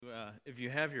If you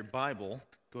have your Bible,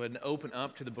 go ahead and open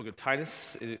up to the book of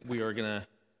Titus. We are going to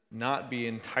not be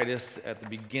in Titus at the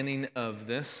beginning of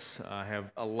this. I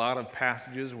have a lot of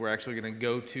passages we're actually going to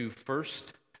go to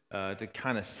first to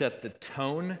kind of set the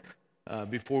tone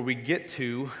before we get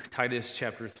to Titus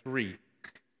chapter 3.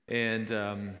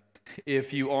 And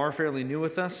if you are fairly new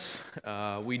with us,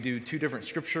 we do two different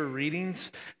scripture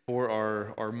readings for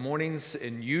our mornings,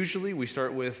 and usually we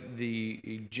start with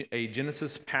a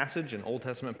Genesis passage, an Old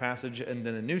Testament passage, and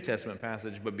then a New Testament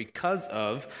passage. But because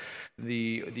of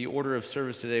the order of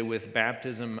service today with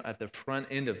baptism at the front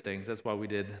end of things, that's why we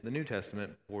did the New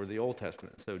Testament for the Old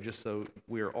Testament. So just so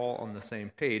we are all on the same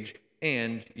page,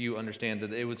 and you understand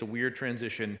that it was a weird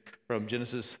transition from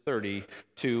Genesis 30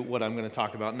 to what I'm going to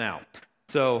talk about now.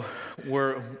 So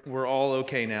we're all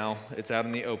okay now. It's out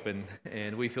in the open,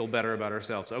 and we feel better about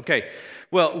ourselves. Okay,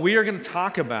 well, we are going to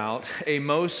talk about a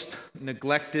most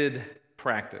neglected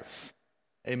practice.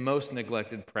 A most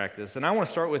neglected practice. And I want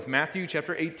to start with Matthew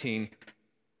chapter 18,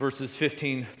 verses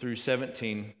 15 through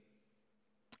 17.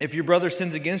 If your brother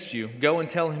sins against you, go and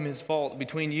tell him his fault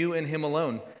between you and him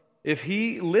alone. If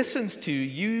he listens to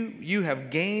you, you have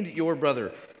gained your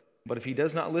brother. But if he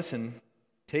does not listen,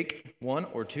 take one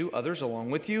or two others along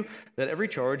with you, that every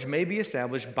charge may be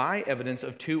established by evidence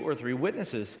of 2 or 3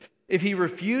 witnesses. If he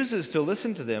refuses to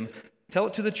listen to them, tell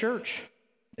it to the church.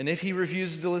 And if he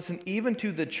refuses to listen even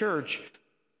to the church,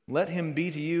 let him be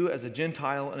to you as a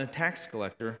Gentile and a tax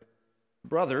collector.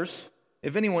 Brothers,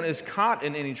 if anyone is caught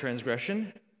in any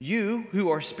transgression, you who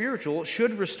are spiritual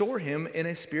should restore him in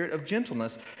a spirit of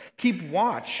gentleness. Keep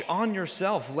watch on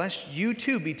yourself, lest you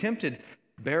too be tempted.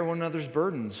 Bear one another's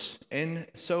burdens, and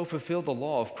so fulfill the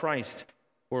law of Christ.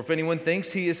 For if anyone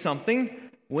thinks he is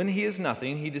something, when he is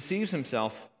nothing, he deceives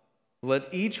himself.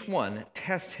 Let each one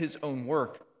test his own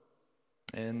work,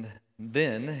 and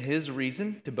then his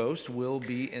reason to boast will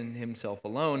be in himself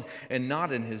alone, and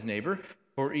not in his neighbor,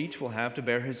 for each will have to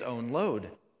bear his own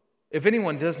load. If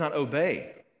anyone does not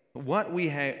obey what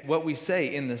we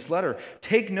say in this letter,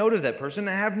 take note of that person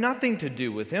and have nothing to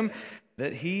do with him,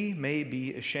 that he may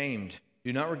be ashamed.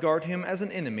 Do not regard him as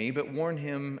an enemy, but warn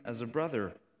him as a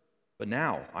brother. But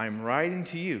now I am writing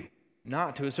to you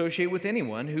not to associate with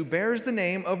anyone who bears the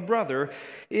name of brother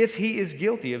if he is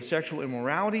guilty of sexual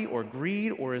immorality or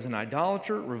greed or is an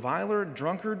idolater, reviler,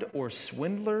 drunkard, or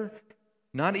swindler,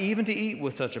 not even to eat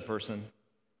with such a person.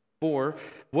 For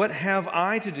what have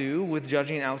I to do with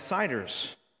judging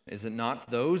outsiders? Is it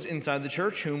not those inside the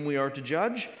church whom we are to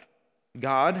judge?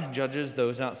 God judges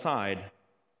those outside.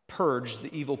 Purge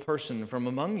the evil person from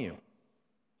among you,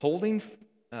 holding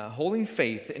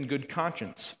faith in good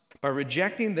conscience. By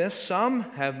rejecting this, some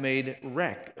have made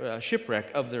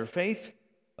shipwreck of their faith,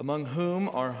 among whom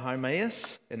are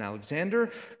Hymenaeus and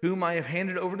Alexander, whom I have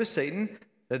handed over to Satan,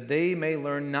 that they may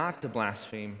learn not to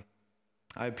blaspheme.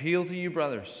 I appeal to you,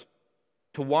 brothers,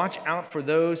 to watch out for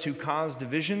those who cause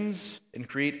divisions and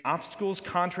create obstacles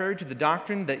contrary to the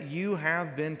doctrine that you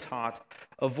have been taught.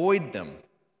 Avoid them.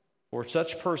 For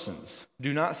such persons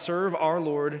do not serve our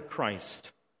Lord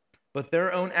Christ, but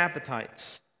their own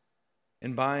appetites,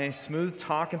 and by smooth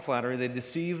talk and flattery they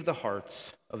deceive the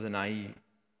hearts of the naive.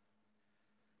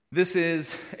 This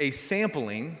is a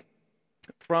sampling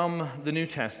from the New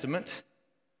Testament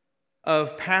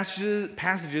of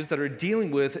passages that are dealing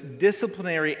with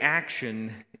disciplinary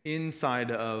action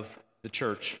inside of the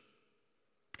church.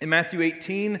 In Matthew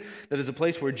 18, that is a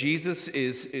place where Jesus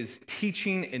is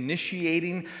teaching,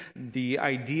 initiating the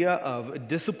idea of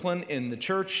discipline in the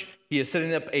church. He is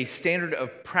setting up a standard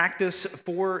of practice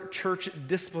for church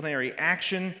disciplinary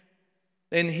action.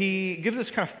 And he gives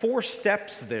us kind of 4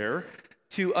 steps there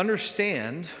to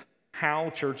understand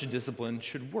how church discipline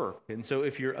should work. And so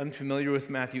if you're unfamiliar with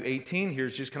Matthew 18,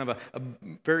 here's just kind of a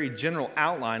very general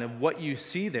outline of what you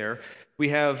see there. We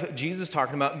have Jesus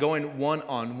talking about going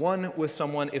one-on-one with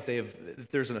someone if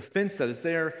there's an offense that is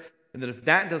there, and that if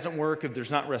that doesn't work, if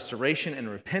there's not restoration and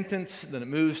repentance, then it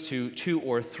moves to 2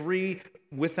 or 3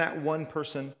 with that one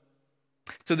person.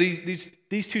 So these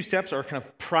 2 steps are kind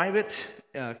of private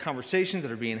conversations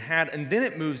that are being had, and then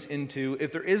it moves into,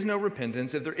 if there is no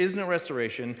repentance, if there is no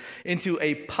restoration, into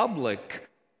a public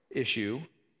issue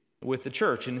with the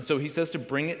church. And so he says to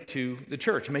bring it to the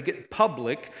church, make it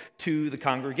public to the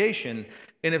congregation.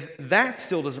 And if that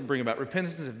still doesn't bring about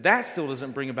repentance, if that still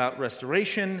doesn't bring about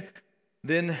restoration,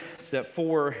 then step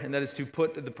 4, and that is to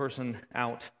put the person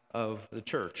out of the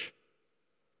church.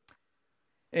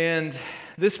 And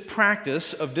this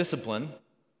practice of discipline,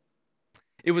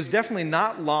 it was definitely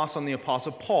not lost on the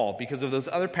Apostle Paul, because of those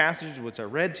other passages which I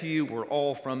read to you were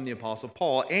all from the Apostle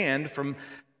Paul and from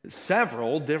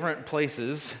several different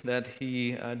places that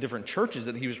different churches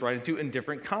that he was writing to in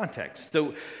different contexts.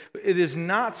 So it is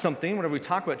not something, whenever we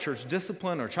talk about church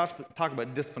discipline or talk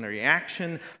about disciplinary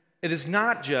action, it is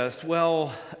not just,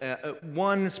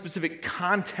 one specific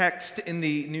context in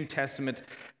the New Testament.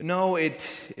 No,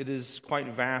 it is quite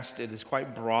vast, it is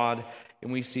quite broad,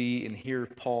 and we see and hear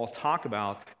Paul talk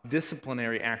about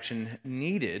disciplinary action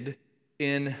needed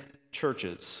in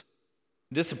churches.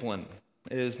 Discipline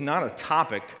is not a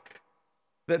topic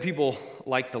that people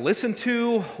like to listen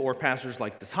to or pastors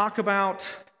like to talk about.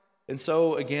 And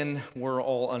so, again, we're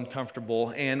all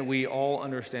uncomfortable, and we all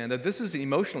understand that this is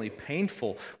emotionally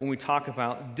painful when we talk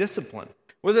about discipline.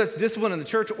 Whether it's discipline in the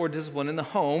church or discipline in the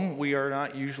home, we are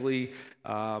not usually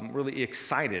really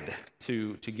excited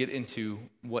to get into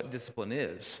what discipline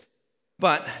is.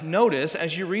 But notice,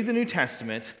 as you read the New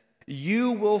Testament,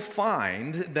 you will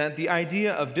find that the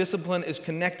idea of discipline is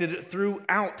connected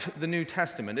throughout the New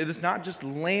Testament. It is not just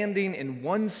landing in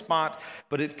one spot,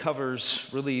 but it covers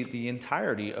really the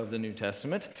entirety of the New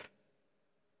Testament.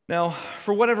 Now,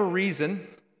 for whatever reason,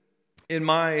 in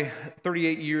my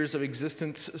 38 years of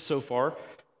existence so far,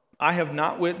 I have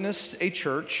not witnessed a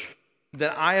church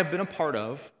that I have been a part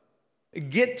of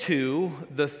get to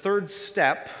the third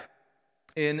step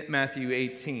in Matthew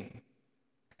 18.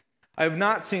 I have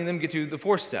not seen them get to the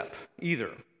fourth step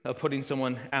either, of putting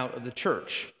someone out of the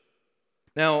church.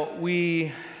 Now,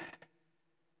 we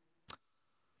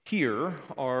here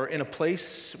are in a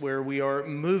place where we are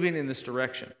moving in this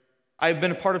direction. I've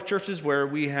been a part of churches where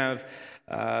we have,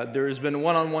 there has been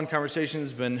one-on-one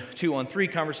conversations, been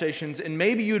 2-on-3 conversations, and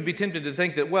maybe you would be tempted to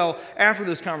think that, after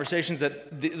those conversations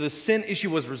that the sin issue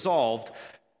was resolved.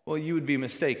 Well, you would be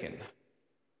mistaken.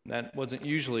 That wasn't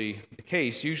usually the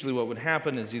case. Usually what would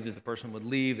happen is either the person would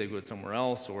leave, they'd go somewhere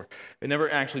else, or it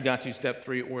never actually got to step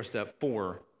 3 or step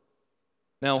 4.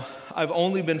 Now, I've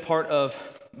only been part of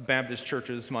Baptist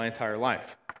churches my entire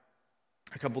life.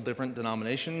 A couple different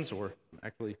denominations, or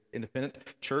actually independent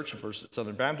church versus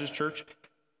Southern Baptist Church.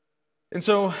 And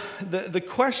so the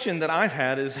question that I've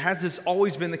had is, has this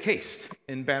always been the case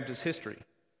in Baptist history?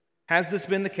 Has this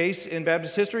been the case in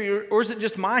Baptist history, or is it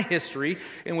just my history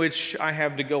in which I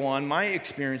have to go on, my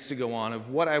experience to go on of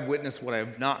what I've witnessed, what I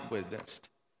have not witnessed?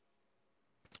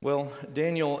 Well,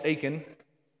 Daniel Akin,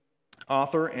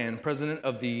 author and president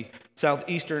of the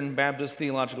Southeastern Baptist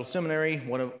Theological Seminary,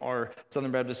 one of our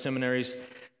Southern Baptist seminaries,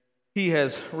 he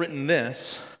has written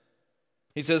this.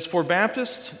 He says, "For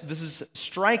Baptists, this is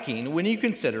striking when you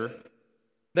consider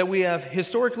that we have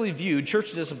historically viewed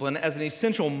church discipline as an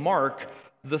essential mark,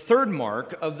 the third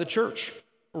mark of the church,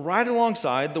 right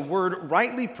alongside the word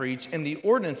rightly preached and the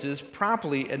ordinances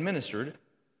properly administered."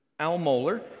 Al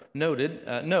Mohler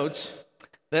notes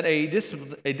that a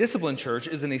disciplined church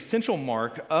is an essential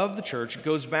mark of the church,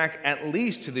 goes back at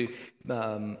least to the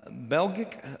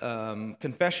Belgic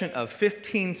Confession of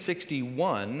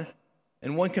 1561,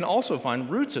 and one can also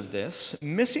find roots of this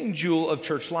missing jewel of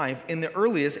church life in the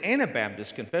earliest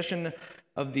Anabaptist confession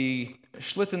of the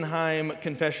Schlittenheim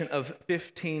Confession of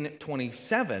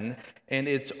 1527 and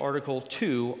its Article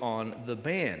 2 on the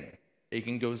ban.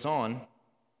 Akin goes on,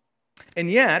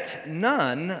 "And yet,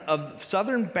 none of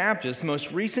Southern Baptist's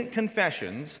most recent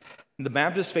confessions, the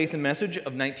Baptist Faith and Message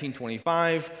of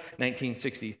 1925,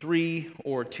 1963,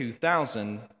 or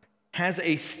 2000, has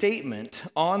a statement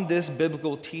on this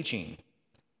biblical teaching.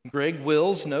 Greg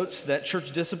Wills notes that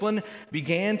church discipline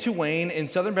began to wane in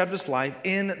Southern Baptist life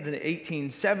in the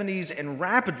 1870s and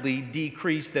rapidly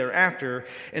decreased thereafter,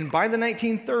 and by the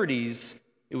 1930s,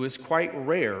 it was quite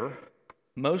rare.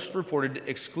 Most reported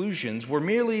exclusions were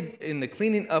merely in the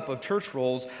cleaning up of church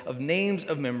rolls of names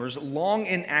of members long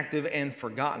inactive and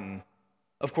forgotten.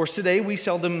 Of course, today we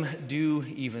seldom do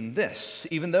even this.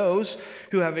 Even those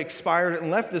who have expired and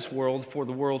left this world for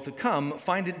the world to come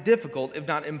find it difficult, if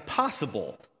not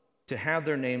impossible, to have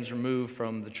their names removed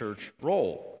from the church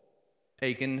roll."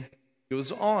 Akin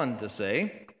goes on to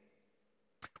say,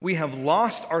 "We have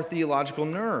lost our theological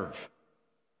nerve,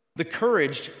 the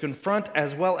courage to confront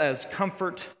as well as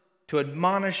comfort, to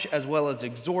admonish as well as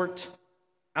exhort.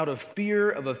 Out of fear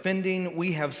of offending,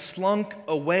 we have slunk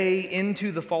away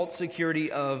into the false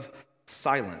security of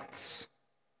silence."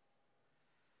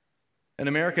 An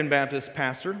American Baptist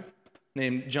pastor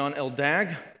named John L.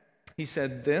 Dagg, he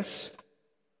said this,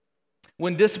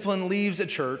 "When discipline leaves a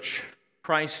church,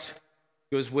 Christ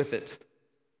goes with it.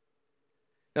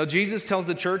 Now, Jesus tells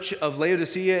the church of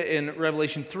Laodicea in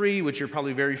Revelation 3, which you're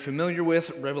probably very familiar with,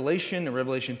 Revelation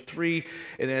 3,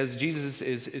 and as Jesus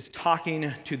is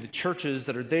talking to the churches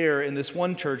that are there in this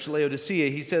one church, Laodicea,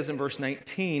 he says in verse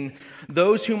 19,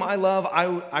 "Those whom I love,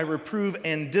 I reprove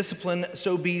and discipline,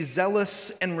 so be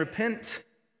zealous and repent."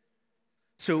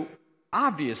 So,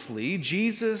 obviously,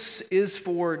 Jesus is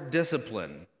for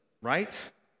discipline, right?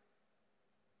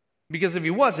 Because if he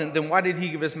wasn't, then why did he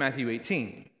give us Matthew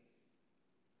 18?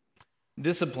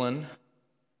 Discipline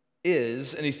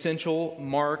is an essential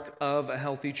mark of a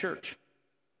healthy church.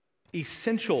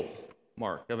 Essential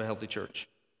mark of a healthy church.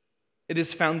 It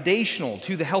is foundational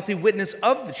to the healthy witness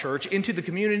of the church into the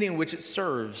community in which it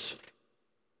serves.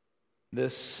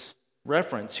 This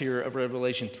reference here of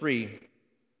Revelation 3.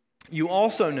 You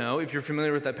also know, if you're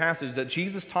familiar with that passage, that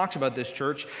Jesus talks about this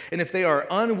church, and if they are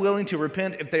unwilling to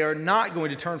repent, if they are not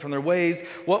going to turn from their ways,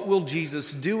 what will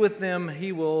Jesus do with them?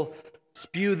 He will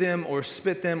spew them or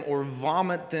spit them or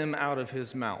vomit them out of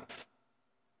his mouth.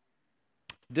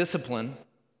 Discipline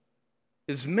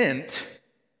is meant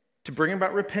to bring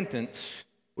about repentance,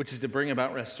 which is to bring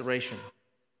about restoration.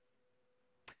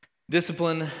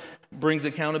 Discipline brings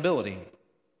accountability.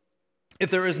 If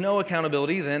there is no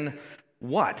accountability, then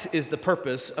what is the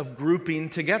purpose of grouping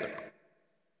together?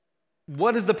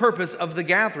 What is the purpose of the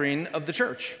gathering of the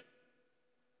church?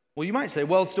 Well, you might say,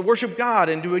 well, it's to worship God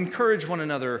and to encourage one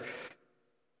another.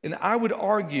 And I would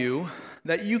argue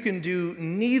that you can do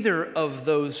neither of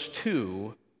those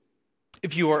two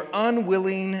if you are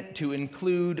unwilling to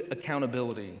include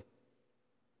accountability.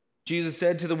 Jesus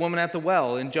said to the woman at the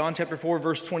well in John chapter 4,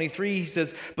 verse 23, he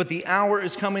says, "But the hour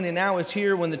is coming and now is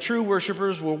here when the true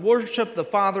worshipers will worship the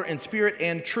Father in spirit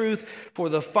and truth, for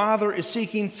the Father is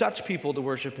seeking such people to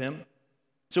worship him."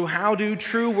 So how do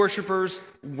true worshipers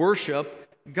worship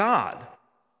God?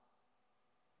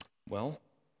 Well,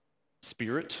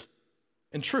 spirit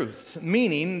and truth,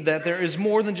 meaning that there is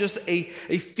more than just a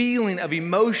feeling of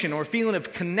emotion or feeling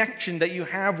of connection that you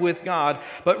have with God,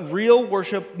 but real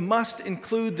worship must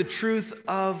include the truth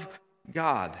of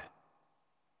God.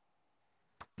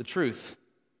 The truth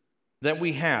that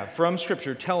we have from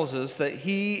Scripture tells us that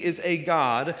He is a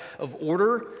God of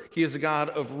order, He is a God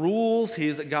of rules, He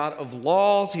is a God of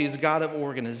laws, He is a God of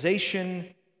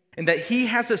organization, and that He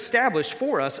has established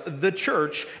for us the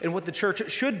church and what the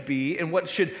church should be and what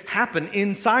should happen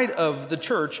inside of the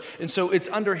church. And so it's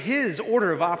under His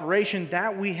order of operation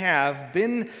that we have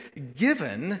been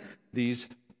given these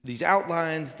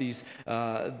outlines, these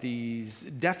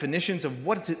definitions of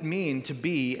what does it mean to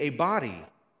be a body.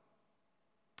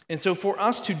 And so for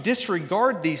us to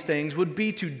disregard these things would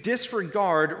be to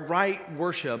disregard right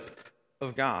worship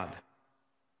of God.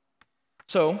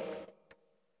 So,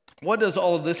 what does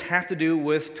all of this have to do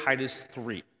with Titus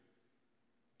 3?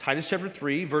 Titus chapter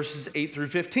 3, verses 8 through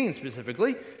 15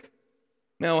 specifically.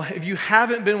 Now, if you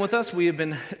haven't been with us, we have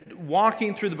been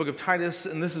walking through the book of Titus,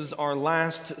 and this is our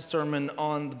last sermon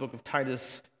on the book of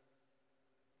Titus.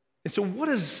 And so what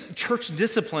does church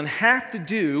discipline have to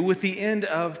do with the end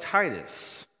of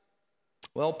Titus?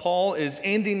 Well, Paul is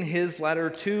ending his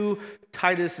letter to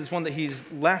Titus, this one that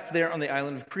he's left there on the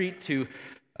island of Crete to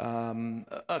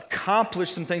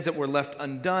accomplish some things that were left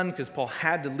undone because Paul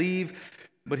had to leave.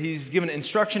 But he's given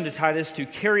instruction to Titus to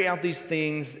carry out these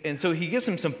things. And so he gives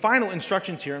him some final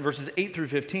instructions here in verses 8 through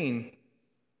 15.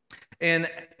 And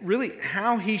really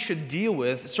how he should deal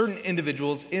with certain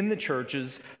individuals in the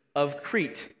churches of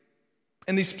Crete.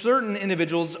 And these certain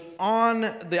individuals on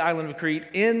the island of Crete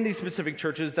in these specific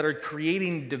churches that are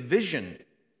creating division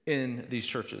in these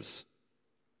churches.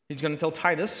 He's going to tell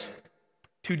Titus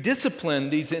to discipline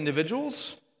these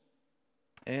individuals.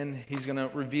 And he's going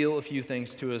to reveal a few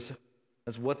things to us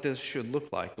as what this should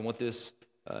look like and what this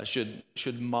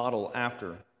should model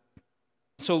after.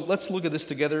 So let's look at this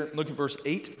together. Look at verse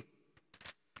 8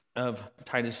 of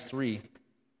Titus 3.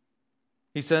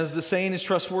 He says, "The saying is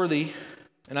trustworthy,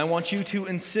 and I want you to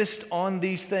insist on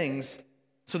these things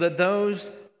so that those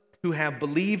who have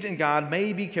believed in God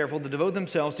may be careful to devote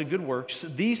themselves to good works.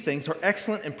 These things are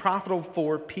excellent and profitable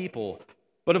for people.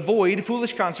 But avoid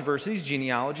foolish controversies,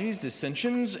 genealogies,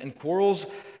 dissensions, and quarrels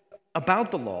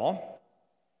about the law,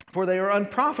 for they are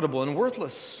unprofitable and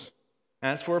worthless.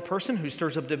 As for a person who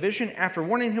stirs up division after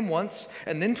warning him once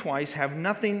and then twice, have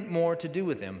nothing more to do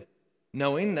with him,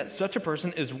 knowing that such a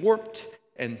person is warped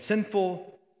and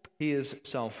sinful, he is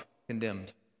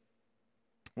self-condemned.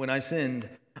 When I send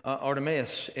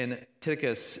Artemas and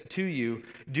Tychicus to you,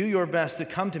 do your best to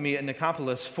come to me at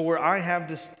Nicopolis, for I have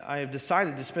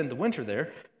decided to spend the winter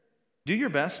there. Do your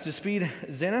best to speed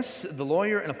Zenas, the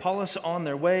lawyer, and Apollos on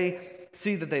their way.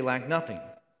 See that they lack nothing.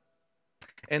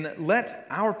 and let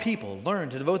our people learn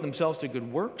to devote themselves to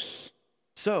good works,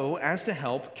 so as to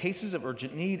help cases of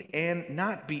urgent need and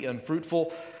not be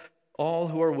unfruitful. All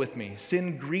who are with me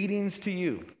send greetings to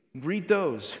you. Greet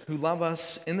those who love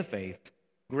us in the faith.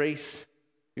 Grace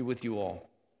be with you all.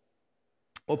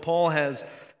 Well, Paul has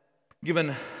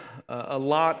given a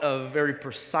lot of very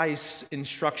precise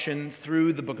instruction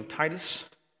through the book of Titus.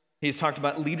 He has talked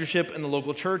about leadership in the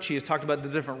local church. He has talked about the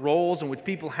different roles in which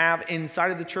people have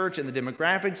inside of the church and the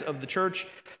demographics of the church.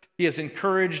 He has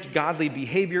encouraged godly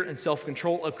behavior and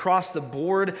self-control across the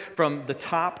board from the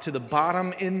top to the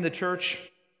bottom in the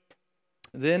church.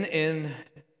 Then in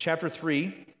chapter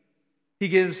 3, he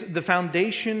gives the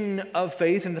foundation of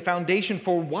faith and the foundation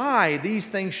for why these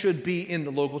things should be in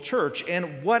the local church.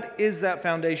 And what is that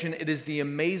foundation? It is the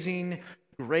amazing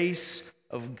grace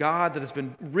of God that has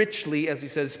been richly, as he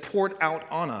says, poured out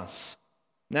on us.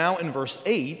 Now in verse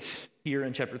 8, here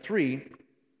in chapter 3,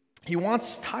 he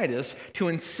wants Titus to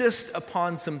insist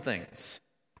upon some things,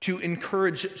 to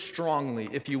encourage strongly,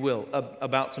 if you will,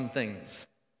 about some things.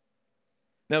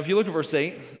 Now, if you look at verse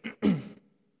 8,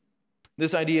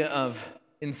 this idea of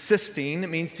insisting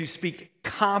means to speak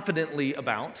confidently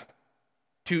about,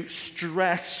 to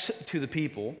stress to the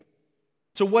people.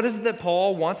 So what is it that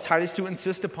Paul wants Titus to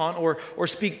insist upon or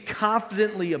speak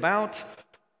confidently about?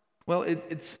 Well,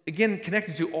 it's, again,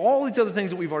 connected to all these other things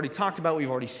that we've already talked about, we've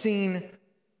already seen.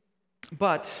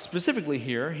 But specifically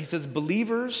here, he says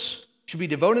believers should be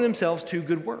devoting themselves to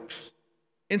good works.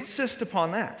 Insist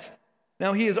upon that.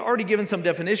 Now, he has already given some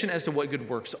definition as to what good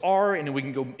works are, and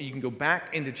you can go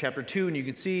back into chapter 2, and you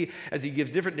can see as he gives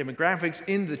different demographics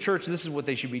in the church, this is what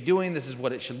they should be doing, this is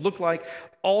what it should look like.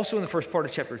 Also, in the first part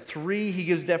of chapter 3, he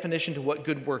gives definition to what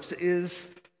good works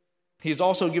is. He has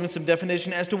also given some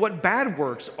definition as to what bad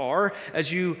works are,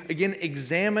 as you, again,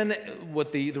 examine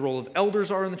what the role of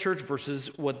elders are in the church versus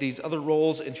what these other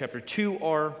roles in chapter 2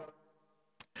 are.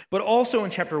 But also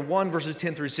in chapter 1, verses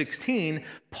 10 through 16,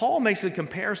 Paul makes a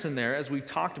comparison there, as we've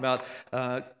talked about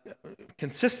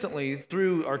consistently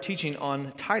through our teaching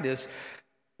on Titus.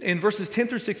 In verses 10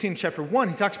 through 16 of chapter 1,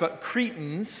 he talks about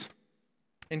Cretans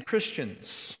and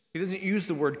Christians. He doesn't use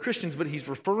the word Christians, but he's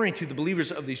referring to the believers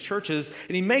of these churches.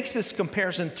 And he makes this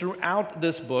comparison throughout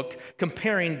this book,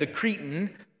 comparing the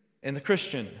Cretan and the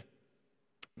Christian.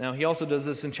 Now, he also does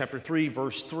this in chapter 3,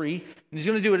 verse 3, and he's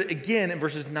going to do it again in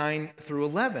verses 9 through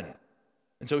 11.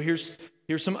 And so here's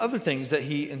some other things that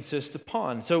he insists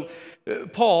upon. So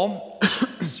Paul,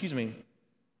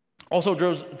 also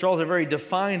draws a very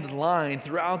defined line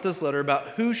throughout this letter about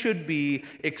who should be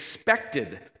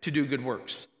expected to do good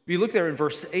works. If you look there in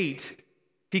verse 8,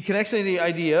 he connects the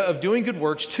idea of doing good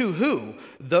works to who?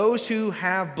 Those who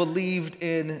have believed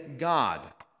in God.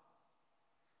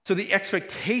 So the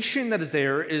expectation that is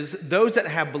there is those that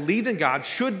have believed in God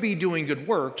should be doing good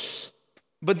works,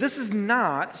 but this is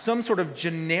not some sort of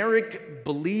generic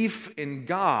belief in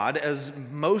God as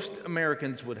most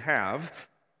Americans would have.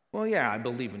 Well, yeah, I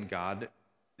believe in God.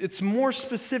 It's more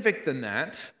specific than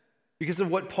that because of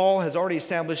what Paul has already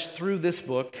established through this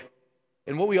book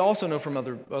and what we also know from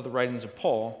other writings of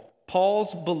Paul.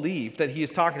 Paul's belief that he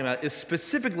is talking about is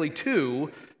specifically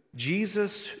to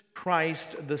Jesus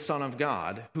Christ, the Son of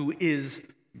God, who is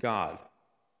God.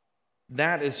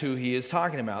 That is who he is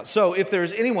talking about. So if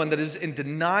there's anyone that is in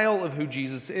denial of who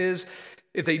Jesus is,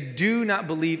 if they do not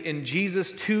believe in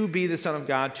Jesus to be the Son of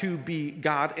God, to be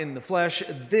God in the flesh,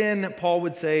 then Paul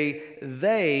would say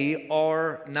they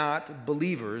are not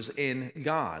believers in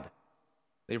God.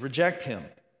 They reject him.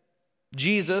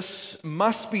 Jesus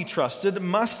must be trusted,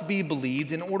 must be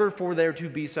believed in order for there to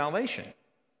be salvation.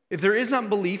 If there is not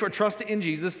belief or trust in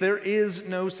Jesus, there is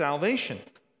no salvation.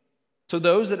 So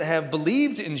those that have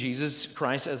believed in Jesus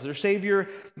Christ as their Savior,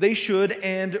 they should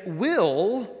and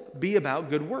will be about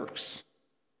good works.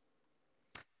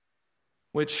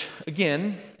 Which,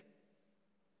 again,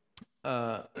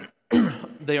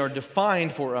 they are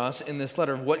defined for us in this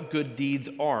letter of what good deeds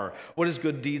are. What does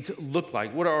good deeds look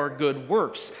like? What are good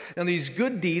works? Now, these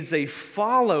good deeds, they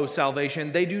follow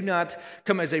salvation. They do not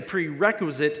come as a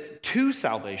prerequisite to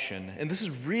salvation. And this is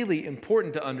really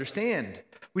important to understand.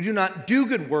 We do not do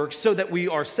good works so that we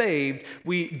are saved.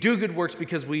 We do good works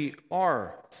because we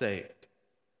are saved.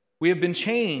 We have been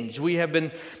changed. We have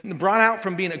been brought out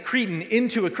from being a Cretan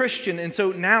into a Christian. And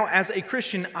so now as a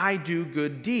Christian, I do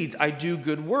good deeds. I do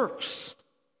good works.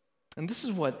 And this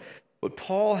is what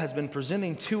Paul has been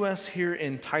presenting to us here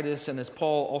in Titus. And as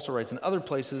Paul also writes in other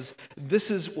places,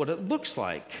 this is what it looks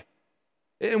like.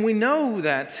 And we know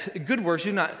that good works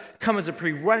do not come as a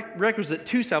prerequisite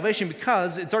to salvation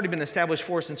because it's already been established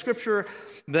for us in Scripture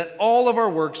that all of our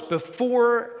works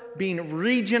before being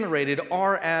regenerated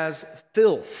are as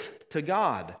filth to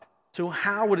God. So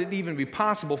how would it even be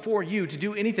possible for you to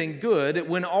do anything good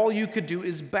when all you could do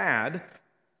is bad?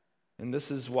 And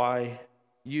this is why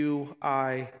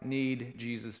I need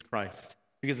Jesus Christ,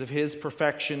 because of his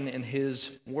perfection and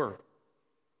his work.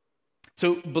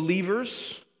 So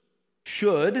believers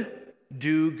should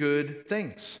do good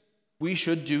things. We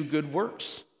should do good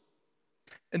works.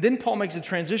 And then Paul makes a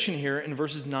transition here in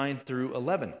verses 9 through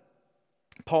 11.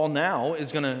 Paul now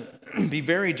is going to be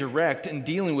very direct in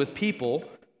dealing with people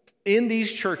in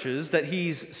these churches that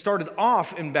he's started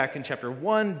off back in chapter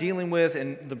 1 dealing with,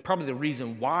 and probably the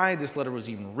reason why this letter was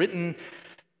even written.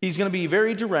 He's going to be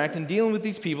very direct in dealing with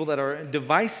these people that are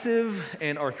divisive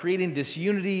and are creating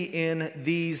disunity in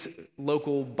these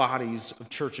local bodies of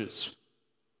churches.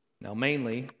 Now,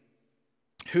 mainly,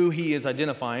 who he is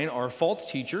identifying are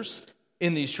false teachers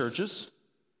in these churches.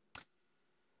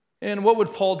 And what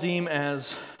would Paul deem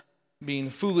as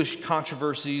being foolish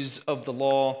controversies of the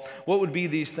law? What would be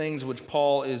these things which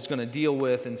Paul is going to deal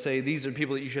with and say these are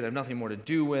people that you should have nothing more to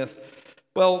do with?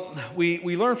 Well, we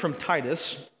learn from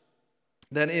Titus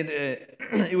that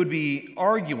it would be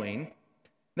arguing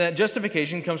that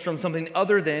justification comes from something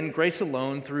other than grace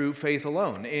alone through faith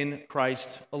alone, in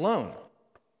Christ alone.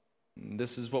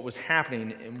 This is what was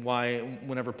happening and why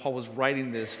whenever Paul was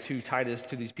writing this to Titus,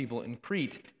 to these people in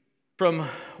Crete, from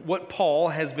what Paul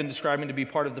has been describing to be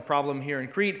part of the problem here in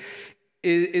Crete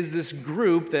is this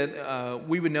group that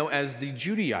we would know as the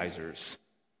Judaizers.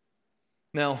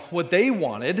 Now, what they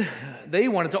wanted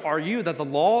to argue that the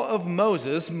law of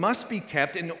Moses must be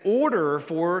kept in order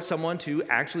for someone to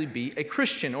actually be a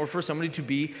Christian or for somebody to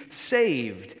be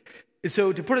saved.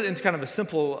 So to put it into kind of a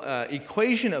simple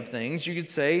equation of things, you could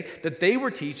say that they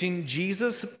were teaching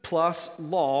Jesus plus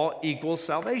law equals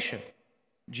salvation.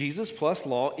 Jesus plus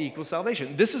law equals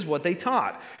salvation. This is what they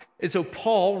taught. And so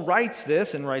Paul writes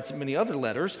this and writes many other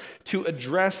letters to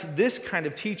address this kind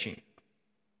of teaching.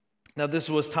 Now, this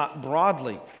was taught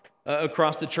broadly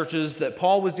across the churches that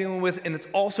Paul was dealing with, and it's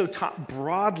also taught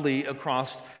broadly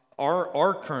across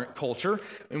our current culture.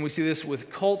 And we see this with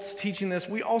cults teaching this.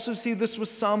 We also see this with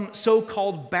some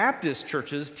so-called Baptist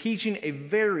churches teaching a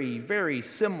very, very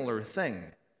similar thing.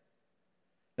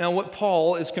 Now, what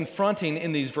Paul is confronting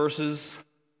in these verses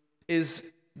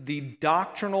is the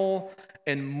doctrinal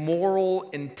and moral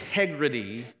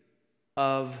integrity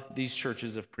of these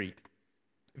churches of Crete.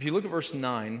 If you look at verse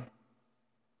 9,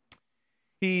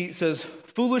 he says,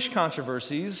 foolish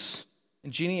controversies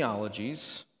and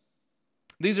genealogies.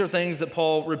 These are things that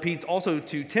Paul repeats also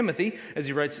to Timothy, as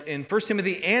he writes in 1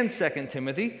 Timothy and 2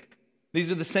 Timothy. These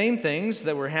are the same things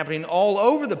that were happening all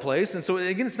over the place. And so,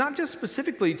 again, it's not just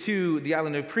specifically to the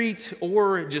island of Crete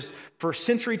or just first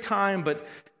century time, but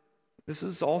this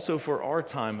is also for our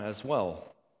time as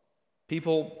well.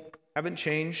 People haven't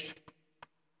changed.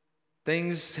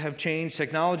 Things have changed.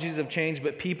 Technologies have changed,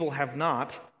 but people have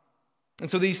not. And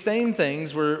so these same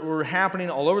things were happening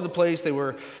all over the place. They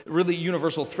were really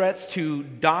universal threats to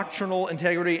doctrinal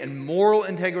integrity and moral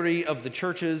integrity of the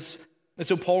churches. And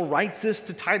so Paul writes this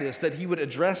to Titus, that he would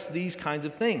address these kinds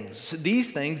of things.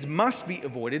 These things must be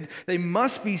avoided. They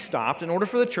must be stopped in order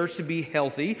for the church to be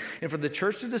healthy and for the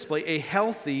church to display a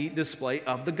healthy display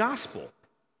of the gospel.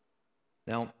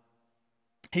 Now,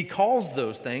 he calls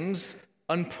those things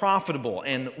unprofitable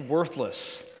and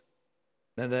worthless.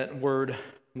 Now, that word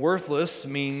worthless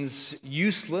means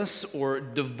useless or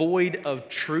devoid of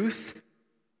truth.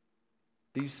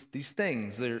 These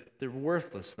things, they're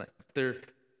worthless things.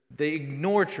 They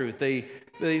ignore truth.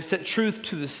 They set truth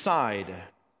to the side.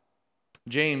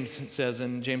 James says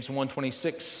in James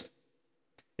 1:26,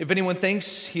 if anyone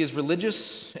thinks he is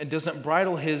religious and does not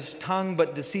bridle his tongue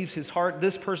but deceives his heart,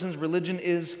 this person's religion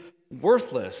is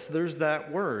worthless. There's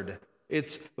that word.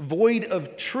 It's void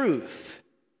of truth.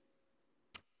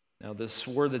 Now, this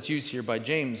word that's used here by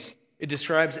James, it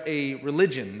describes a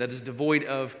religion that is devoid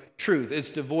of truth.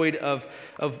 It's devoid of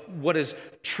what is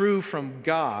true from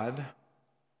God.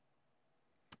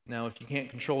 Now, if you can't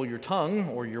control your tongue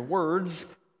or your words,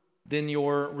 then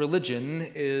your religion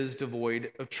is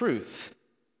devoid of truth.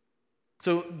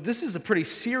 So this is a pretty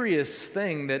serious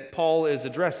thing that Paul is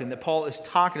addressing, that Paul is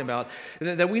talking about,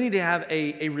 that we need to have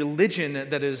a religion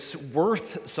that is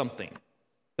worth something,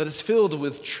 that is filled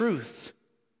with truth.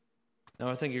 Now,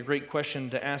 I think a great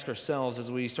question to ask ourselves as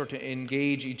we start to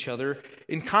engage each other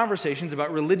in conversations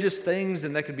about religious things,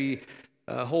 and that could be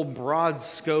a whole broad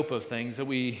scope of things that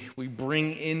we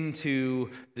bring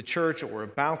into the church or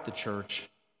about the church.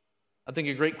 I think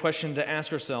a great question to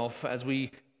ask ourselves as we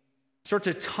start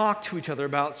to talk to each other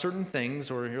about certain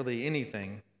things, or really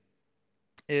anything,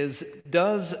 is,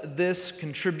 does this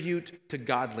contribute to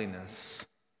godliness?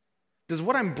 Does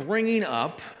what I'm bringing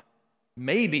up,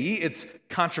 maybe it's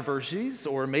controversies,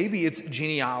 or maybe it's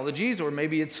genealogies, or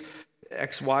maybe it's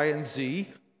X, Y, and Z,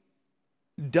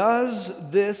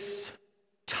 does this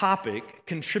topic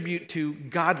contribute to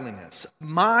godliness,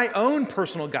 my own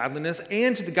personal godliness,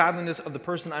 and to the godliness of the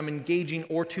person I'm engaging,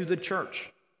 or to the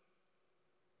church?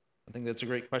 I think that's a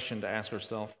great question to ask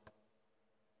ourselves.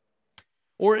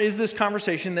 Or is this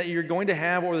conversation that you're going to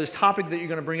have, or this topic that you're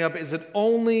going to bring up, is it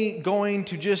only going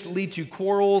to just lead to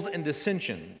quarrels and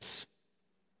dissensions?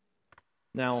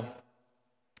 Now,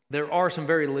 there are some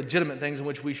very legitimate things in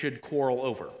which we should quarrel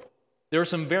over. There are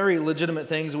some very legitimate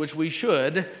things in which we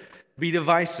should be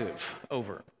divisive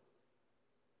over.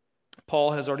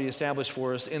 Paul has already established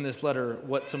for us in this letter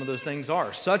what some of those things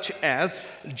are, such as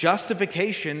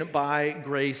justification by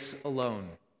grace alone.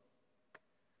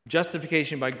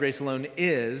 Justification by grace alone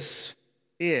is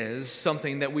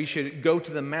something that we should go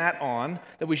to the mat on,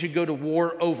 that we should go to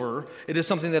war over. It is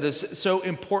something that is so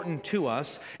important to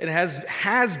us. It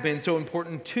has been so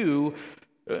important to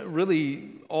really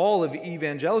all of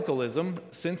evangelicalism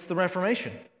since the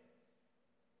Reformation.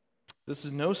 This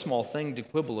is no small thing to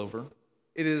quibble over.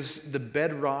 It is the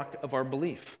bedrock of our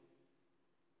belief.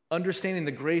 Understanding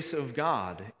the grace of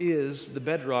God is the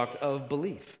bedrock of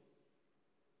belief.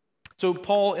 So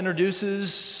Paul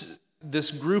introduces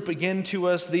this group again to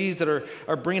us, these that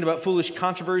are bringing about foolish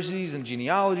controversies and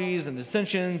genealogies and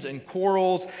dissensions and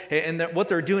quarrels, and that what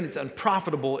they're doing, it's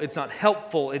unprofitable, it's not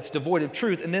helpful, it's devoid of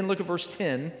truth. And then look at verse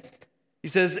 10. He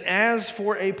says, as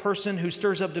for a person who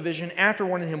stirs up division after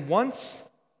warning him once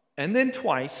and then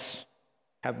twice,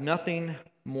 have nothing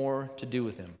more to do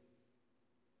with him.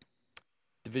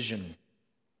 Division.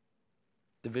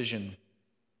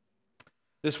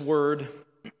 This word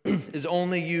is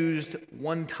only used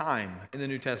one time in the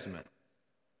New Testament.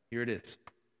 Here it is.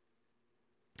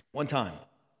 One time.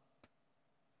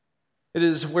 It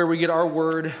is where we get our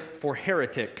word for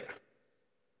heretic.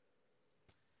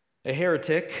 A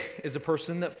heretic is a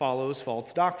person that follows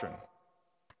false doctrine.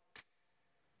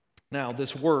 Now,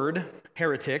 this word,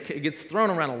 heretic, it gets thrown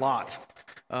around a lot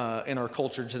in our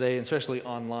culture today, especially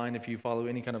online, if you follow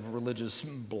any kind of religious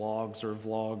blogs or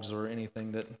vlogs or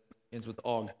anything that ends with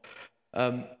og.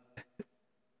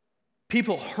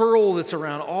 People hurl this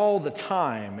around all the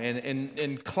time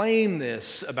and claim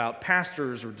this about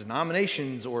pastors or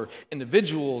denominations or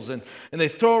individuals, and they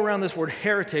throw around this word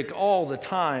heretic all the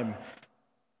time.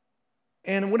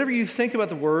 And whenever you think about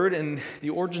the word and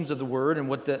the origins of the word and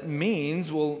what that means,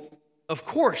 well, of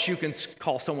course you can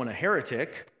call someone a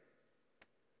heretic,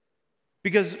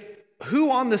 because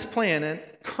who on this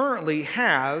planet currently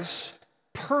has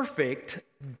perfect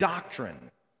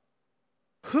doctrine?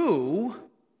 Who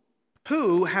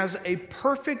has a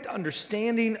perfect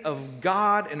understanding of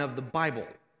God and of the Bible?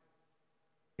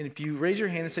 And if you raise your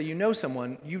hand and say you know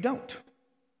someone, you don't.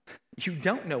 You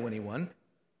don't know anyone.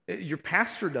 Your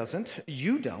pastor doesn't.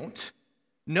 You don't.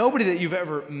 Nobody that you've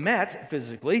ever met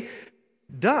physically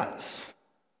does.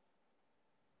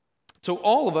 So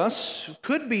all of us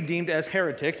could be deemed as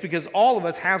heretics because all of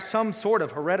us have some sort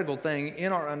of heretical thing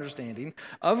in our understanding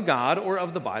of God or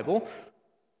of the Bible.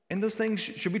 And those things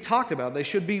should be talked about. They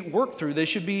should be worked through. They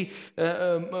should be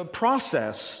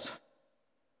processed.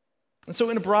 And so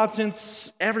in a broad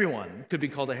sense, everyone could be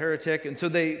called a heretic. And so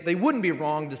they wouldn't be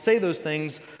wrong to say those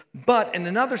things. But in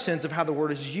another sense of how the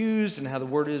word is used and how the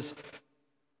word is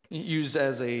used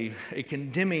as a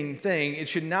condemning thing, it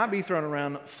should not be thrown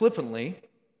around flippantly.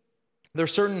 There are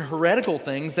certain heretical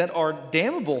things that are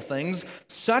damnable things,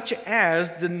 such as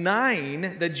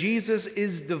denying that Jesus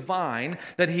is divine,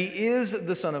 that he is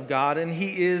the Son of God, and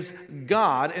he is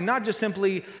God, and not just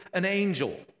simply an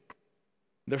angel.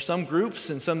 There are some groups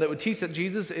and some that would teach that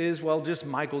Jesus is, well, just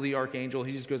Michael the archangel.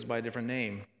 He just goes by a different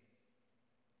name.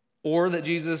 Or that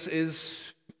Jesus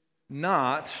is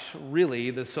not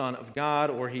really the Son of God,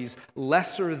 or he's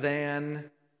lesser than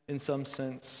in some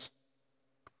sense.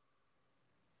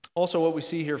 Also, what we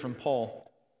see here from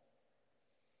Paul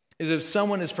is if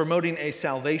someone is promoting a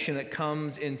salvation that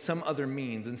comes in some other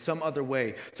means, in some other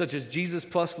way, such as Jesus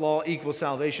plus law equals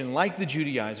salvation, like the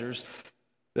Judaizers,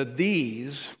 that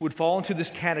these would fall into this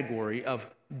category of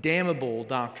damnable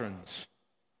doctrines.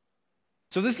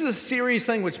 So this is a serious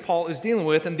thing which Paul is dealing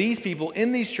with, and these people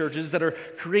in these churches that are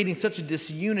creating such a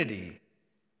disunity.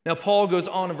 Now, Paul goes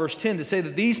on in verse 10 to say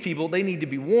that these people, they need to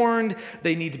be warned,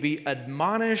 they need to be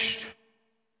admonished.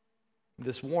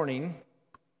 This warning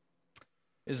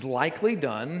is likely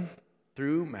done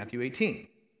through Matthew 18,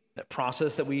 that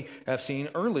process that we have seen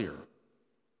earlier.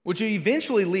 which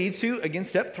eventually leads to, again,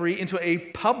 step 3, into a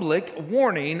public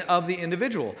warning of the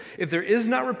individual. If there is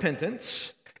not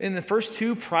repentance in the first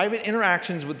 2 private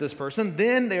interactions with this person,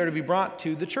 then they are to be brought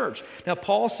to the church. Now,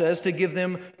 Paul says to give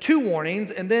them 2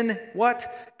 warnings, and then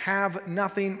what? Have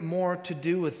nothing more to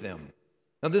do with them.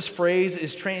 Now, this phrase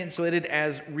is translated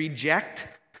as reject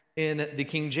in the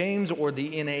King James or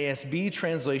the NASB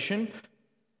translation,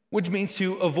 which means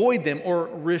to avoid them or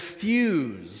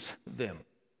refuse them.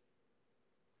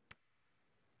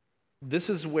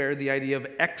 This is where the idea of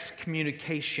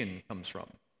excommunication comes from.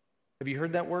 Have you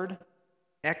heard that word?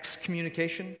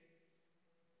 Excommunication?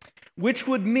 Which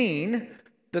would mean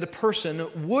that a person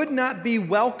would not be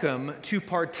welcome to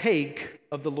partake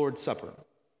of the Lord's Supper.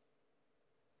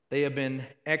 They have been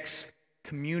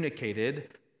excommunicated.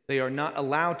 They are not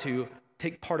allowed to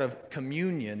take part of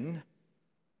communion.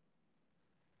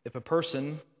 If a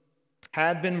person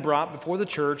had been brought before the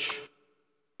church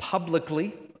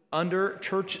publicly under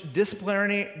church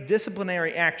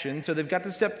disciplinary action, so they've got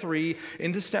to step 3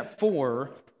 into step 4,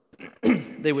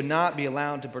 they would not be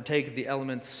allowed to partake of the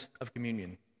elements of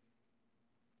communion.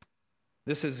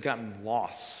 This has gotten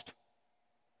lost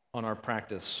on our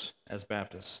practice as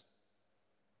Baptists.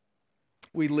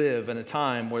 We live in a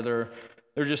time where there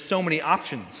are just so many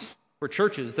options for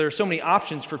churches. There are so many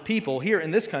options for people here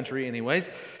in this country anyways.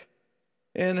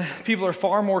 And people are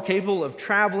far more capable of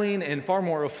traveling and far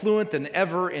more affluent than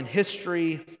ever in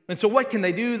history. And so what can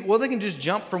they do? Well, they can just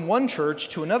jump from one church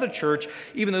to another church,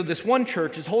 even though this one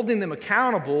church is holding them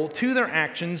accountable to their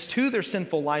actions, to their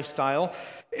sinful lifestyle,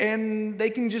 and they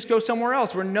can just go somewhere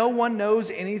else where no one knows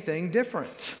anything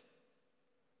different.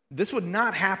 This would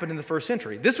not happen in the first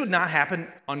century. This would not happen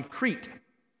on Crete.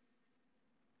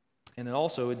 And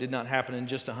it did not happen in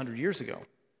just 100 years ago.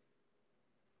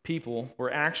 People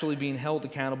were actually being held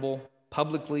accountable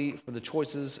publicly for the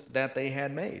choices that they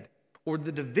had made or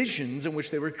the divisions in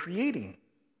which they were creating.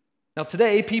 Now,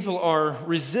 today, people are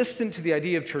resistant to the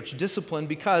idea of church discipline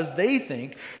because they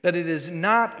think that it is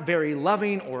not very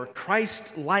loving or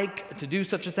Christ-like to do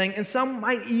such a thing, and some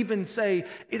might even say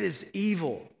it is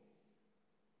evil.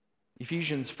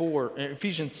 Ephesians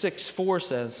 6:4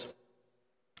 says,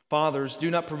 "Fathers, do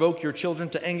not provoke your children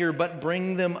to anger, but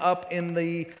bring them up in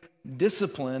the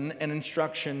discipline and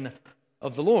instruction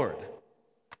of the Lord."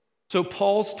 So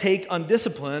Paul's take on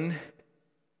discipline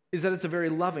is that it's a very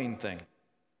loving thing,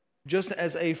 just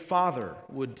as a father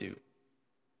would do.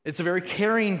 It's a very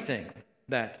caring thing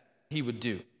that he would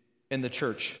do and the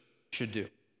church should do.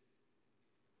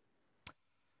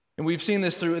 And we've seen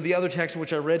this through the other text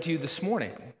which I read to you this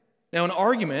morning. Now, an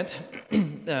argument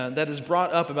that is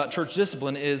brought up about church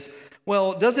discipline is,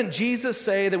 well, doesn't Jesus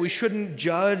say that we shouldn't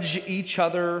judge each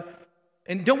other?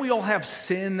 And don't we all have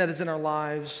sin that is in our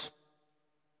lives?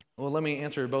 Well, let me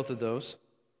answer both of those.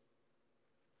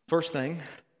 First thing,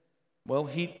 well,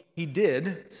 he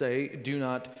did say, do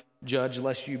not judge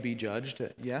lest you be judged.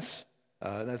 Yes,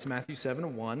 that's Matthew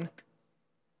 7:1.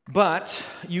 But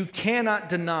you cannot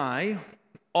deny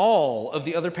all of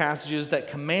the other passages that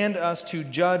command us to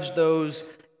judge those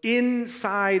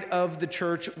inside of the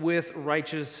church with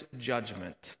righteous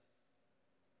judgment.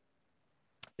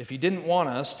 If he didn't want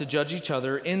us to judge each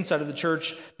other inside of the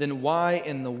church, then why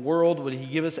in the world would he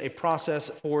give us a process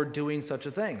for doing such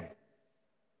a thing?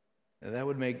 That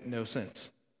would make no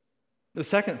sense. The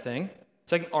second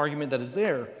argument that is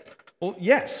there, well,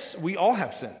 yes, we all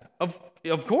have sin.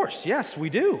 Of course, yes, we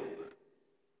do.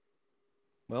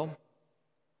 Well,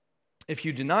 if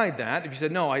you denied that, if you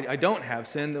said, no, I don't have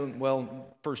sin, then, well,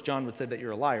 1 John would say that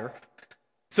you're a liar.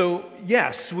 So,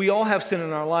 yes, we all have sin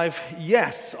in our life.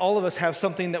 Yes, all of us have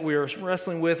something that we are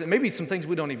wrestling with, and maybe some things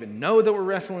we don't even know that we're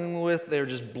wrestling with. They're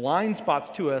just blind spots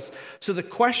to us. So the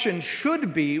question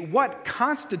should be, what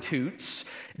constitutes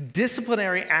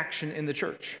disciplinary action in the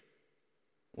church?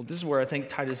 Well, this is where I think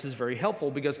Titus is very helpful,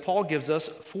 because Paul gives us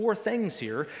 4 things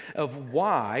here of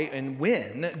why and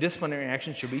when disciplinary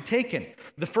action should be taken.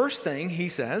 The first thing he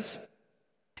says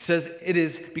it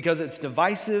is because it's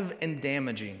divisive and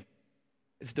damaging.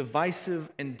 It's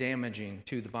divisive and damaging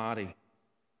to the body.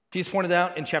 He's pointed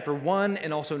out in chapter 1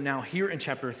 and also now here in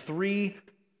chapter 3,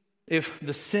 if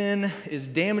the sin is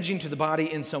damaging to the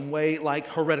body in some way, like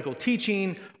heretical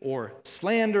teaching or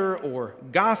slander or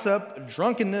gossip,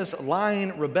 drunkenness,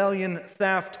 lying, rebellion,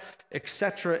 theft,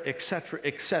 etc., etc.,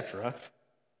 etc.,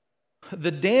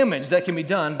 the damage that can be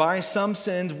done by some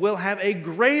sins will have a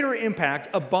greater impact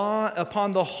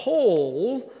upon the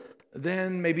whole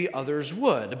than maybe others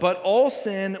would. But all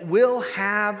sin will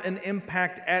have an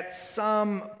impact at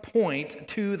some point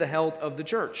to the health of the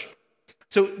church.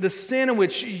 So the sin in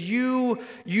which you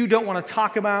don't want to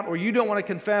talk about, or you don't want to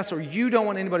confess, or you don't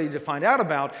want anybody to find out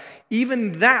about,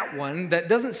 even that one that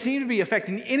doesn't seem to be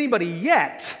affecting anybody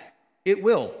yet, it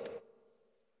will.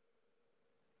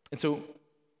 And so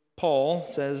Paul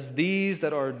says these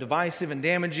that are divisive and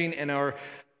damaging and are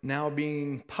now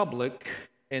being public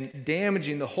and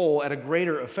damaging the whole at a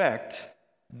greater effect,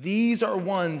 these are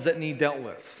ones that need dealt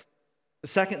with. The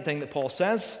second thing that Paul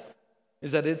says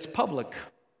is that it's public.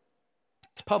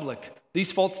 It's public.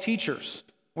 These false teachers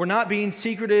were not being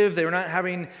secretive. They were not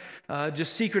having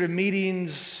just secretive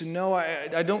meetings. No,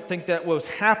 I don't think that was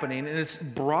happening. And it's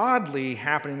broadly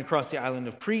happening across the island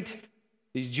of Crete.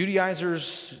 These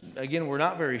Judaizers, again, were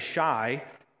not very shy.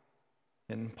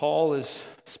 And Paul is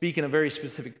speaking of very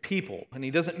specific people. And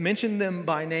he doesn't mention them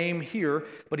by name here,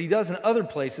 but he does in other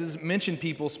places mention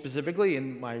people specifically.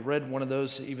 And I read one of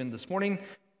those even this morning.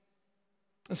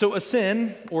 And so a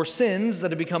sin or sins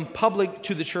that have become public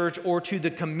to the church or to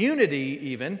the community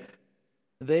even,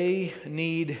 they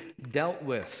need dealt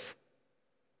with.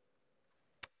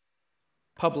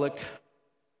 Public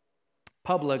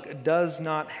does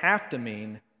not have to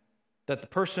mean that the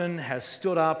person has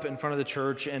stood up in front of the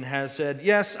church and has said,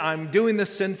 yes, I'm doing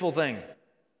this sinful thing.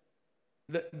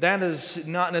 That is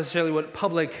not necessarily what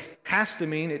public has to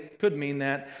mean. It could mean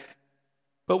that.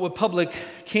 But what public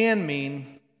can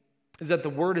mean is that the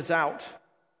word is out.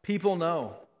 People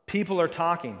know. People are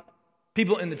talking.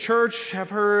 People in the church have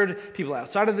heard. People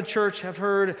outside of the church have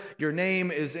heard. Your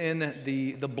name is in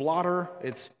the blotter.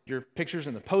 It's your pictures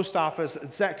in the post office.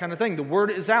 It's that kind of thing. The word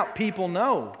is out. People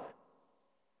know.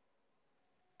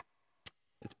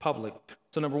 It's public.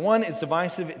 So number one, it's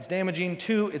divisive. It's damaging.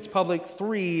 Two, it's public.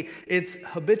 Three, it's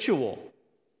habitual.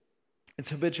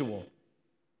 It's habitual.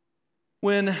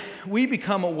 When we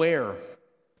become aware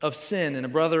of sin in a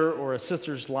brother or a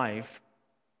sister's life,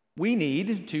 we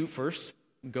need to first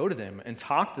go to them and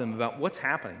talk to them about what's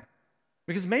happening.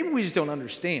 Because maybe we just don't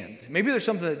understand. Maybe there's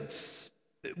something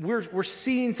that we're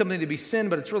seeing something to be sin,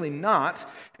 but it's really not.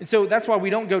 And so that's why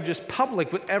we don't go just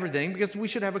public with everything, because we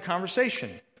should have a conversation.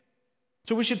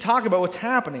 So we should talk about what's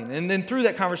happening. And then through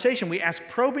that conversation, we ask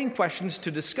probing questions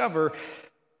to discover,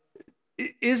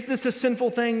 is this a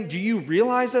sinful thing? Do you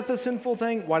realize that's a sinful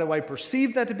thing? Why do I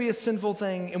perceive that to be a sinful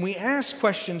thing? And we ask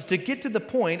questions to get to the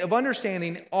point of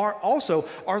understanding, are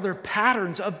there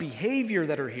patterns of behavior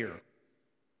that are here?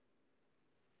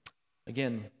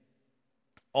 Again,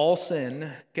 all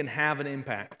sin can have an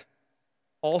impact.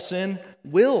 All sin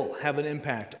will have an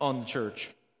impact on the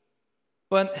church.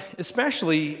 But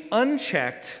especially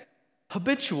unchecked,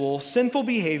 habitual, sinful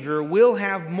behavior will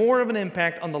have more of an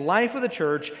impact on the life of the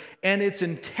church and its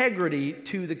integrity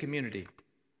to the community.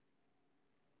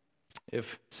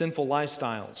 If sinful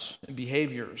lifestyles and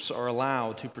behaviors are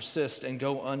allowed to persist and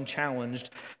go unchallenged,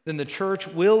 then the church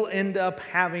will end up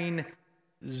having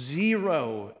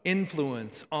zero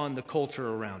influence on the culture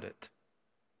around it.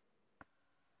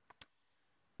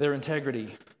 Their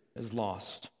integrity is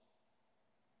lost,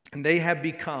 and they have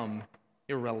become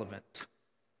irrelevant.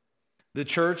 The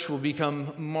church will become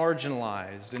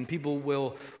marginalized, and people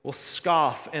will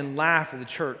scoff and laugh at the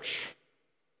church.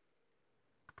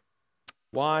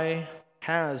 Why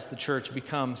has the church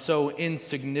become so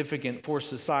insignificant for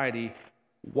society?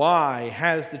 Why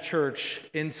has the church,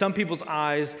 in some people's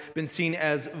eyes, been seen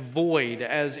as void,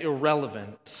 as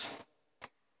irrelevant?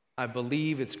 I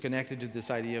believe it's connected to this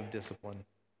idea of discipline.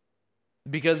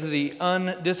 Because of the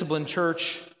undisciplined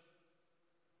church,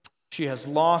 she has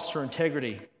lost her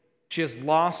integrity. She has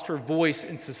lost her voice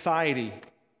in society.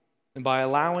 And by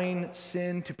allowing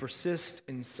sin to persist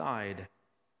inside,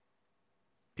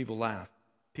 people laugh,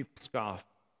 people scoff,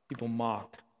 people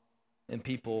mock, and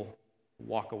people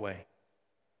walk away.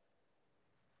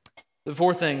 The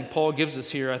fourth thing Paul gives us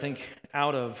here, I think,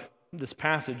 out of this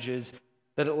passage is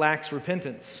that it lacks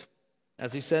repentance.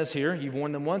 As he says here, you've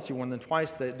warned them once, you warned them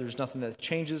twice, that there's nothing that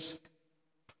changes.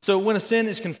 So when a sin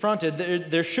is confronted,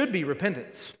 there should be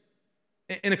repentance.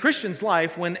 In a Christian's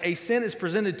life, when a sin is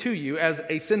presented to you as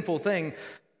a sinful thing,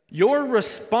 your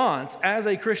response as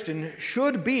a Christian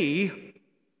should be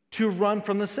to run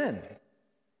from the sin.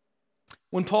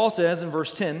 When Paul says in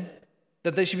verse 10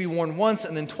 that they should be warned once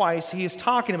and then twice, he is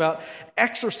talking about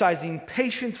exercising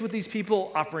patience with these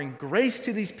people, offering grace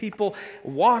to these people,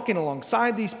 walking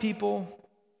alongside these people.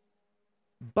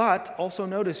 But also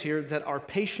notice here that our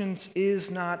patience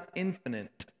is not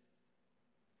infinite.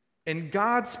 And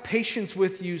God's patience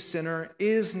with you, sinner,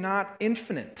 is not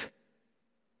infinite.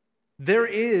 There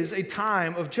is a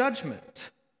time of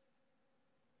judgment.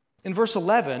 In verse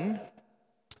 11,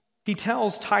 he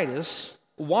tells Titus,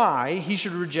 why he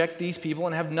should reject these people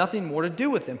and have nothing more to do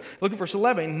with them. Look at verse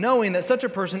 11. Knowing that such a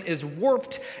person is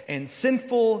warped and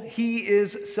sinful, he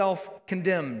is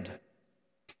self-condemned.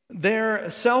 Their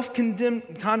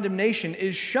self-condemnation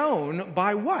is shown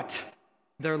by what?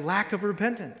 Their lack of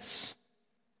repentance.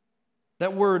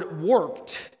 That word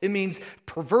warped, it means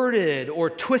perverted or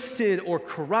twisted or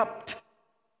corrupt.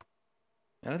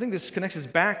 And I think this connects us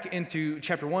back into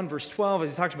chapter 1, verse 12,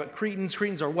 as he talks about Cretans.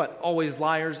 Cretans are what? Always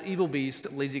liars, evil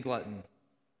beasts, lazy gluttons.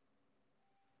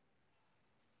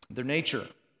 Their nature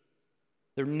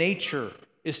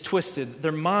is twisted.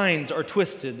 Their minds are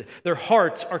twisted. Their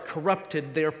hearts are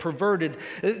corrupted. They are perverted.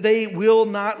 They will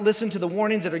not listen to the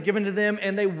warnings that are given to them,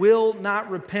 and they will not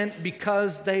repent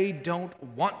because they don't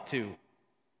want to.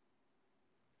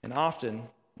 And often,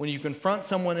 when you confront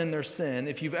someone in their sin,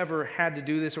 if you've ever had to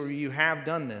do this or you have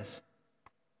done this,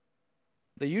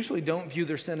 they usually don't view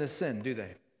their sin as sin, do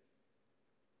they?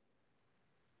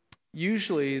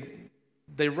 Usually,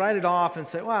 they write it off and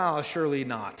say, well, surely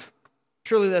not.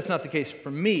 Surely that's not the case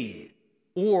for me.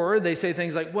 Or they say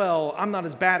things like, well, I'm not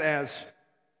as bad as,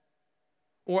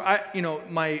 or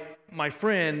my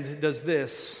friend does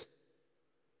this.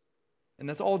 And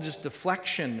that's all just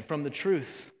deflection from the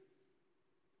truth.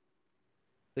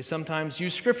 They sometimes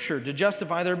use Scripture to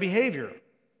justify their behavior.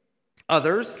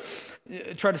 Others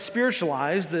try to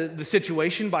spiritualize the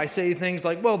situation by saying things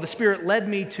like, well, the Spirit led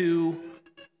me to,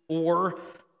 or,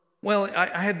 well,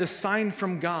 I had this sign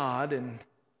from God and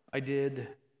I did.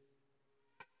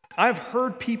 I've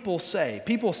heard people say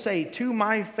to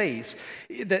my face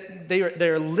that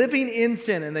they're living in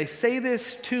sin, and they say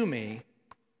this to me,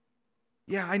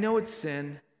 yeah, I know it's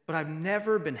sin, but I've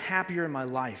never been happier in my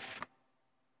life.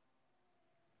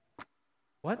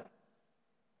 What?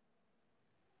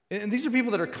 And these are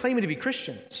people that are claiming to be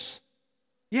Christians.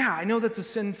 Yeah, I know that's a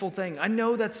sinful thing. I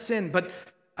know that's sin, but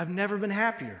I've never been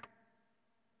happier.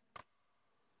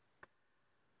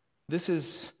 This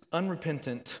is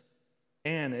unrepentant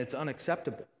and it's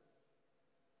unacceptable.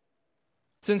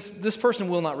 Since this person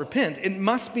will not repent, it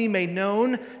must be made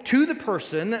known to the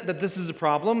person that this is a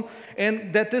problem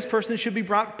and that this person should be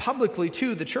brought publicly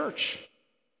to the church.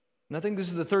 And I think this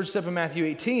is the third step of Matthew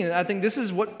 18. And I think this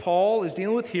is what Paul is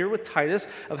dealing with here with Titus,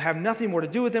 of having nothing more to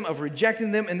do with them, of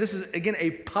rejecting them. And this is, again,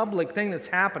 a public thing that's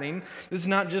happening. This is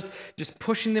not just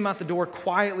pushing them out the door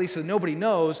quietly so nobody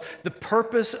knows. The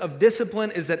purpose of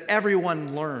discipline is that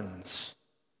everyone learns.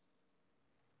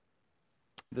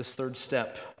 This third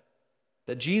step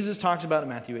that Jesus talks about in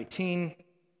Matthew 18,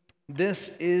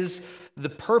 this is the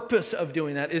purpose of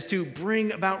doing that, is to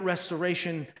bring about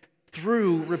restoration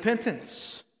through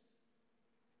repentance.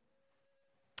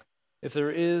 If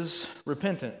there is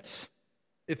repentance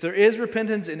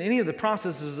in any of the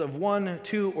processes of 1,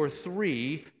 2, or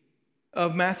 3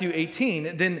 of Matthew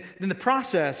 18, then the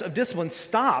process of discipline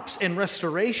stops and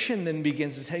restoration then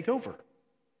begins to take over.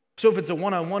 So if it's a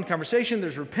one-on-one conversation,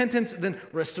 there's repentance, then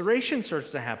restoration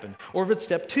starts to happen. Or if it's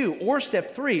step 2 or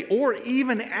step 3 or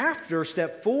even after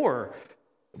step 4,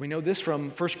 we know this from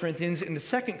 1 Corinthians into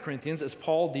 2 Corinthians as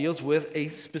Paul deals with a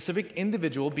specific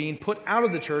individual being put out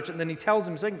of the church, and then he tells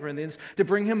him, 2 Corinthians, to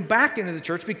bring him back into the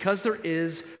church because there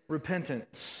is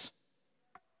repentance.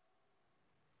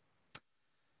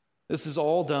 This is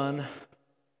all done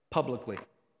publicly.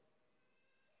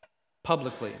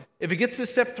 Publicly. If it gets to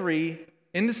step 3,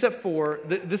 into step 4,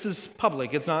 this is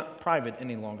public. It's not private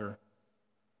any longer.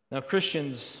 Now,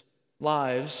 Christians'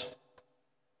 lives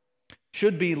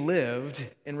should be lived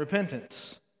in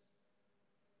repentance.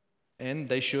 And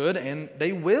they should, and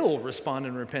they will respond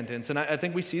in repentance. And I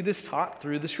think we see this taught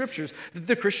through the Scriptures, that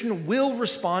the Christian will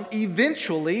respond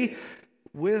eventually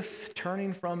with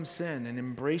turning from sin and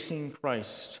embracing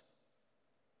Christ.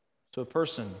 So a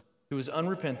person who is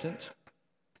unrepentant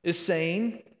is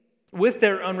saying, with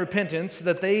their unrepentance,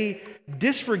 that they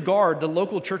disregard the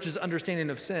local church's understanding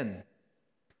of sin.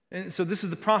 And so this is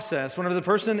the process. Whenever the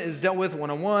person is dealt with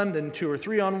one-on-one, then 2 or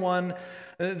 3 on 1,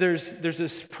 there's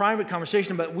this private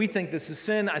conversation about, we think this is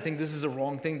sin, I think this is a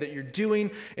wrong thing that you're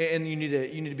doing, and you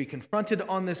need to be confronted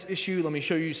on this issue. Let me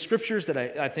show you scriptures that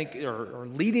I think are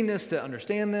leading us to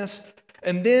understand this.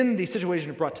 And then the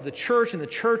situation is brought to the church, and the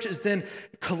church is then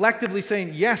collectively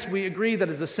saying, yes, we agree that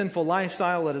is a sinful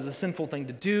lifestyle, that is a sinful thing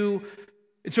to do.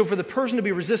 And so for the person to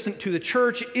be resistant to the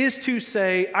church is to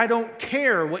say, I don't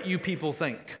care what you people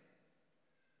think.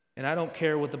 And I don't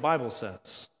care what the Bible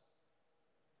says.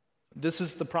 This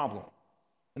is the problem.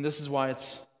 And this is why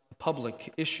it's a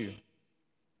public issue.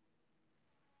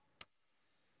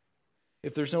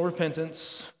 If there's no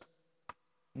repentance,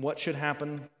 what should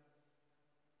happen?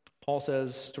 Paul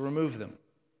says to remove them.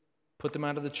 Put them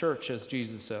out of the church, as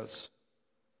Jesus says.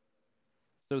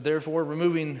 So therefore,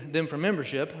 removing them from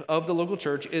membership of the local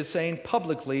church is saying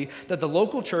publicly that the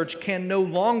local church can no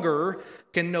longer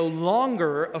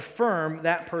affirm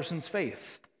that person's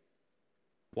faith.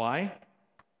 Why?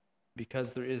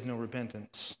 Because there is no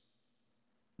repentance.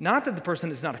 Not that the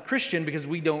person is not a Christian, because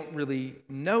we don't really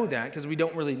know that, because we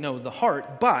don't really know the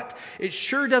heart, but it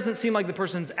sure doesn't seem like the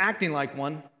person's acting like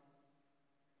one.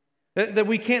 That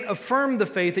we can't affirm the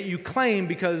faith that you claim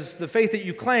because the faith that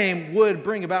you claim would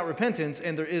bring about repentance,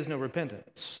 and there is no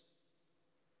repentance.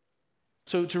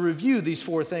 So to review these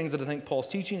four things that I think Paul's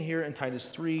teaching here in Titus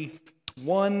 3,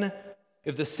 1,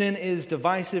 if the sin is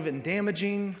divisive and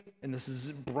damaging, and this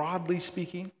is broadly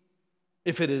speaking,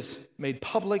 if it is made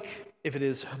public, if it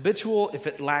is habitual, if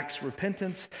it lacks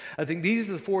repentance, I think these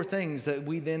are the four things that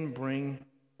we then bring,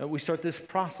 we start this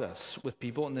process with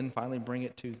people and then finally bring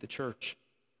it to the church.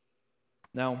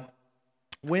 Now,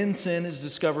 when sin is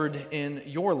discovered in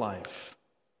your life,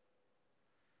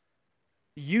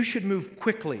 you should move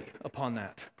quickly upon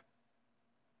that.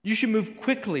 You should move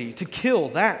quickly to kill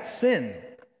that sin.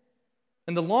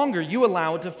 And the longer you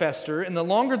allow it to fester, and the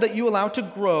longer that you allow it to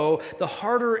grow, the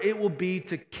harder it will be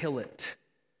to kill it.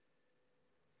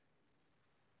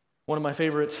 One of my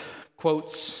favorite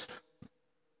quotes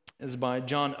is by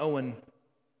John Owen.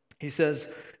 He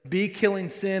says, "Be killing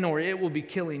sin, or it will be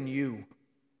killing you."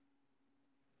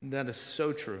 And that is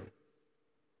so true.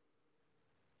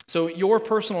 So your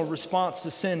personal response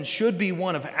to sin should be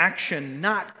one of action,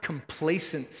 not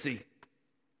complacency.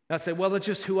 Not say, well, that's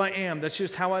just who I am. That's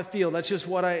just how I feel. That's just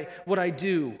what I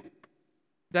do.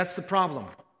 That's the problem.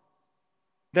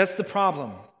 That's the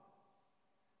problem.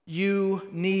 You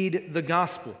need the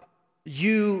gospel.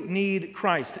 You need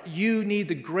Christ. You need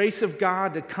the grace of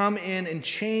God to come in and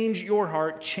change your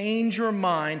heart, change your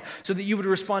mind, so that you would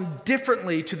respond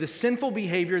differently to the sinful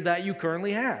behavior that you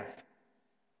currently have.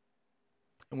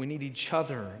 And we need each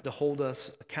other to hold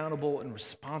us accountable and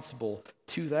responsible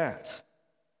to that.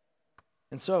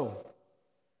 And so,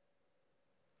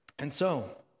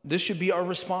 this should be our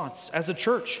response as a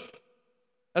church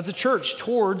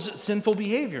towards sinful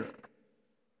behavior.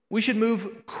 We should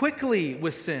move quickly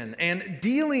with sin and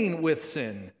dealing with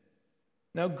sin.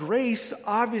 Now, grace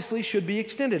obviously should be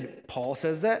extended. Paul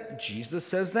says that. Jesus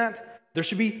says that. There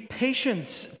should be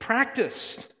patience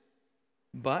practiced.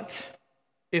 But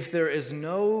if there is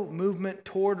no movement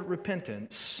toward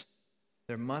repentance,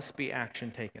 there must be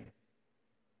action taken.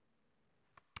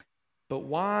 But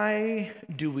why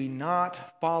do we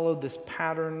not follow this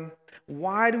pattern?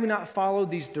 Why do we not follow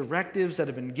these directives that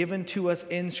have been given to us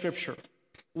in Scripture?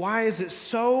 Why is it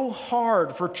so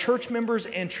hard for church members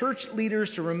and church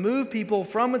leaders to remove people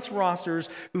from its rosters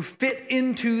who fit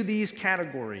into these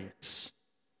categories?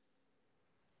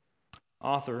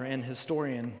 Author and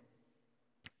historian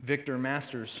Victor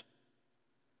Masters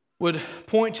would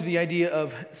point to the idea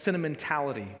of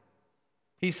sentimentality.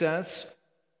 He says,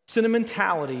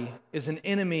 sentimentality is an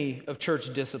enemy of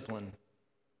church discipline.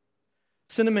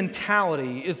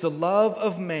 Sentimentality is the love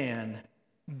of man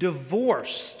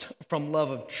divorced from love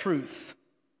of truth.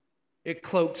 It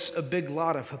cloaks a big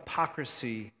lot of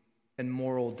hypocrisy and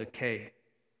moral decay.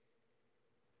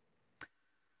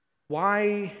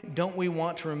 Why don't we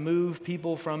want to remove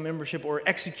people from membership or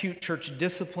execute church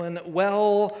discipline?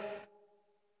 Well,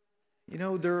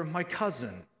 they're my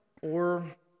cousin, or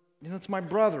it's my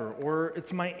brother, or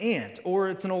it's my aunt, or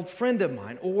it's an old friend of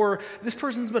mine, or this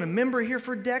person's been a member here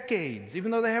for decades,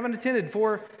 even though they haven't attended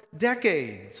for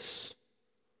decades.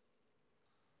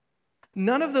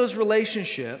 None of those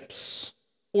relationships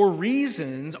or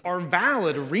reasons are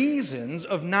valid reasons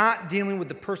of not dealing with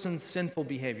the person's sinful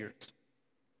behaviors.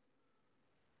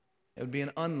 It would be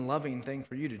an unloving thing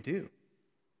for you to do.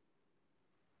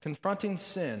 Confronting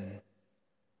sin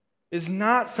is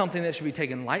not something that should be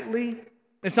taken lightly.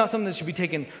 It's not something that should be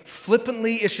taken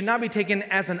flippantly. It should not be taken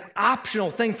as an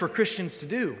optional thing for Christians to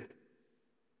do.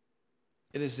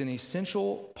 It is an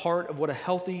essential part of what a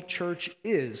healthy church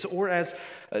is, or as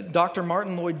Dr.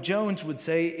 Martin Lloyd-Jones would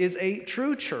say, is a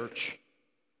true church.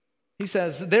 He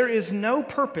says, there is no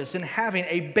purpose in having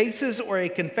a basis or a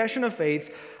confession of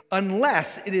faith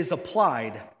unless it is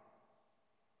applied.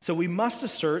 So we must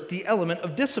assert the element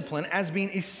of discipline as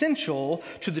being essential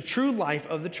to the true life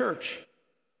of the church.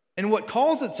 And what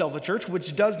calls itself a church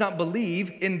which does not believe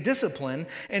in discipline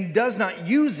and does not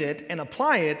use it and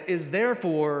apply it is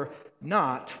therefore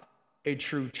not a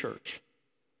true church.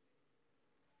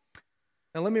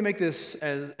 Now let me make this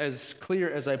as clear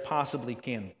as I possibly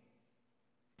can.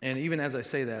 And even as I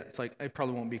say that, it's like I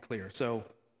probably won't be clear, so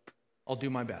I'll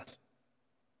do my best.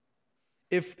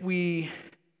 If we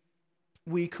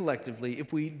collectively,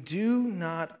 if we do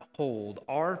not hold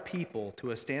our people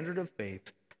to a standard of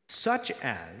faith such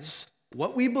as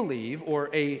what we believe, or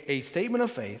a statement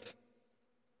of faith,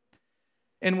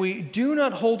 and we do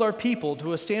not hold our people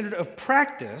to a standard of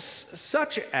practice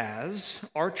such as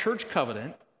our church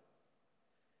covenant,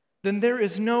 then there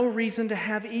is no reason to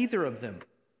have either of them.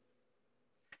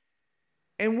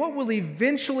 And what will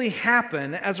eventually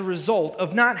happen as a result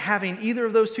of not having either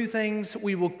of those two things?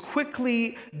 We will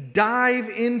quickly dive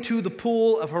into the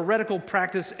pool of heretical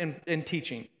practice and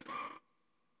teaching.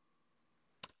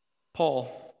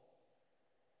 Paul,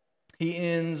 he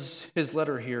ends his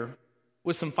letter here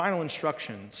with some final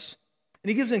instructions. And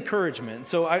he gives encouragement.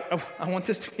 So I want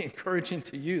this to be encouraging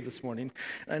to you this morning.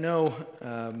 I know,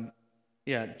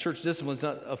 church discipline is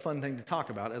not a fun thing to talk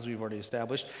about, as we've already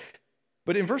established.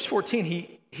 But in verse 14,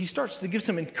 he starts to give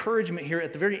some encouragement here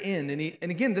at the very end.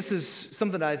 And again, this is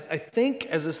something that I think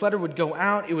as this letter would go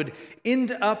out, it would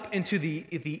end up into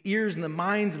the ears and the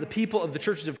minds of the people of the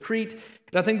churches of Crete.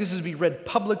 And I think this is to be read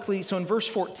publicly. So in verse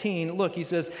 14, look, he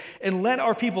says, "And let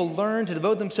our people learn to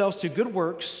devote themselves to good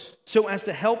works so as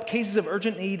to help cases of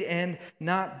urgent need and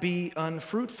not be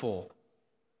unfruitful."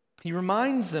 He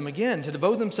reminds them again to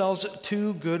devote themselves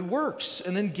to good works,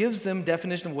 and then gives them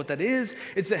definition of what that is.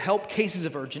 It's to help cases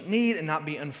of urgent need and not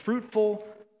be unfruitful.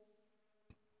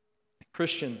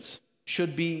 Christians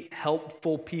should be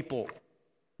helpful people.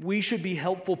 We should be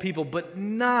helpful people, but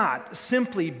not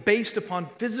simply based upon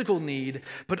physical need,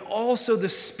 but also the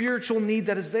spiritual need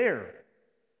that is there.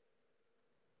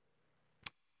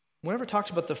 Whenever it talks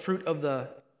about the fruit of the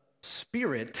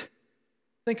Spirit,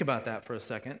 think about that for a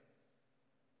second.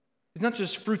 It's not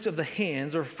just fruits of the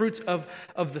hands or fruits of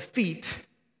the feet,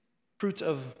 fruits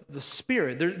of the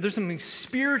Spirit. There's something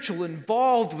spiritual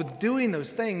involved with doing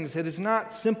those things. It is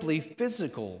not simply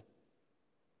physical.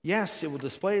 Yes, it will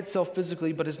display itself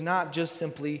physically, but it's not just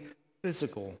simply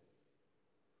physical.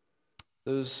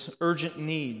 Those urgent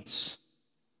needs,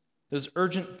 those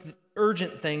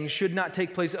urgent things should not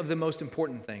take place of the most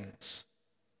important things.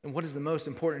 And what is the most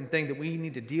important thing that we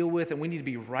need to deal with and we need to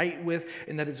be right with?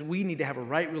 And that is, we need to have a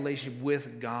right relationship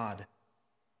with God.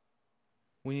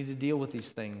 We need to deal with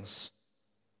these things.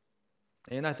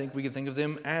 And I think we can think of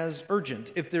them as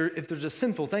urgent. If there's a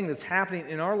sinful thing that's happening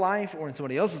in our life or in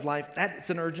somebody else's life,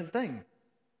 that's an urgent thing.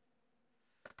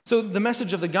 So the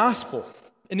message of the gospel,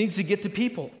 it needs to get to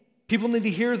people. People need to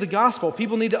hear the gospel.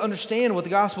 People need to understand what the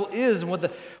gospel is and what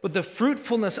the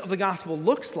fruitfulness of the gospel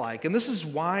looks like. And this is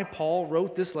why Paul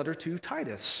wrote this letter to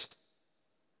Titus.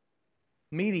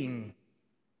 Meeting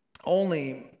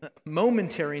only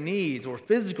momentary needs or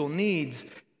physical needs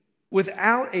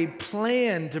without a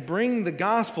plan to bring the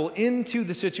gospel into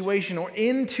the situation or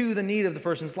into the need of the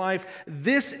person's life.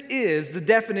 This is the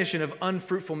definition of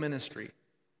unfruitful ministry.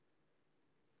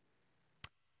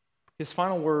 His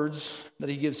final words that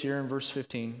he gives here in verse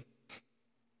 15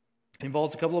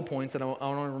 involves a couple of points that I want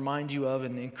to remind you of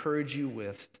and encourage you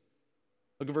with.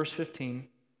 Look at verse 15.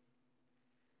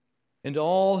 "And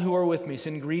all who are with me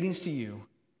send greetings to you.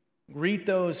 Greet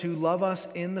those who love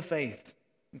us in the faith.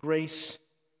 Grace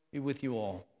be with you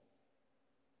all."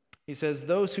 He says,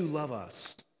 those who love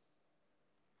us.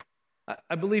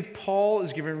 I believe Paul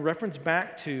is giving reference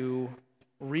back to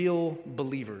real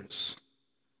believers.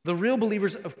 The real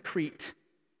believers of Crete.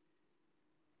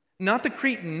 Not the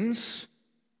Cretans,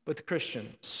 but the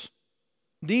Christians.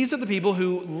 These are the people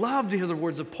who love to hear the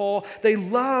words of Paul. They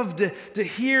love to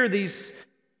hear these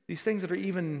things that are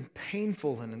even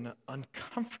painful and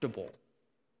uncomfortable.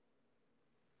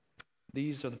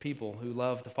 These are the people who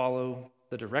love to follow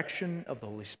the direction of the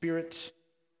Holy Spirit.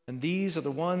 And these are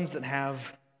the ones that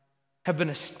have been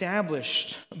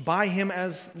established by him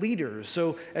as leaders.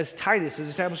 So as Titus is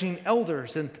establishing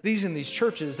elders and these in these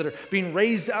churches that are being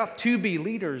raised up to be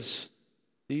leaders,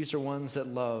 these are ones that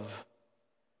love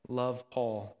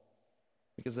Paul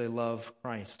because they love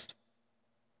Christ.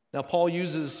 Now Paul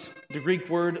uses the Greek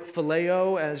word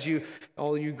phileo. As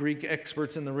all you Greek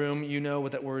experts in the room, you know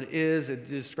what that word is. It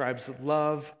describes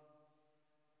love.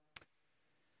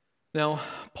 Now,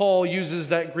 Paul uses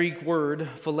that Greek word,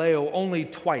 phileo, only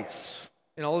twice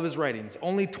in all of his writings.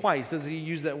 Only twice does he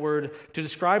use that word to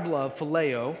describe love,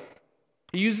 phileo.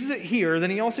 He uses it here, then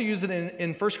he also uses it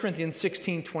in 1 Corinthians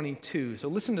 16:22. So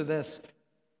listen to this.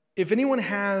 "If anyone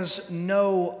has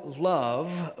no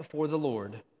love for the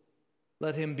Lord,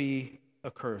 let him be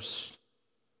accursed.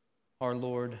 Our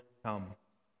Lord come."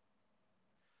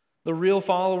 The real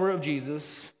follower of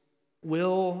Jesus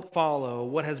will follow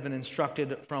what has been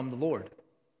instructed from the Lord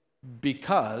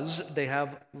because they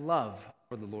have love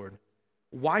for the Lord.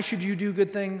 Why should you do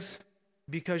good things?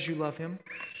 Because you love him.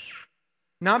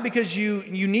 Not because you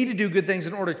need to do good things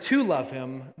in order to love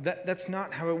him. That's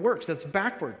not how it works. That's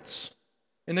backwards.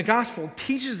 And the gospel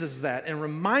teaches us that and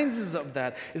reminds us of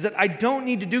that, is that I don't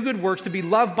need to do good works to be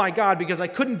loved by God because I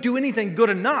couldn't do anything good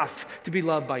enough to be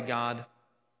loved by God.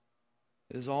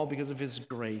 It is all because of his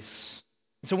grace.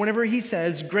 So whenever he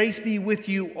says, grace be with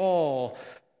you all,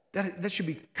 that should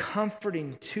be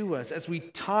comforting to us as we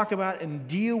talk about and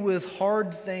deal with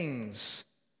hard things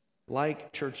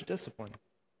like church discipline.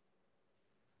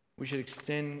 We should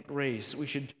extend grace. We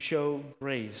should show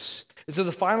grace. And so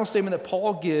the final statement that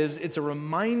Paul gives, it's a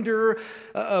reminder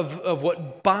of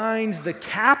what binds the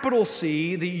capital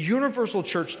C, the universal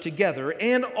church together,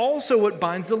 and also what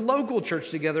binds the local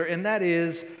church together, and that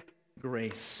is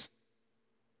grace.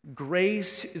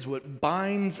 Grace is what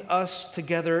binds us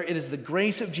together. It is the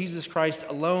grace of Jesus Christ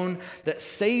alone that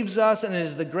saves us, and it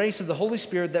is the grace of the Holy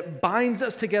Spirit that binds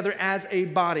us together as a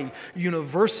body,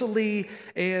 universally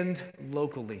and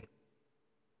locally.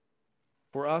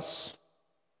 For us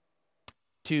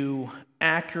to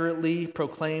accurately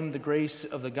proclaim the grace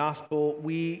of the gospel,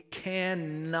 we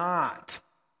cannot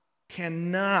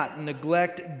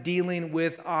neglect dealing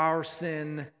with our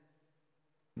sin,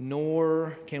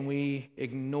 nor can we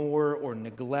ignore or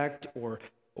neglect or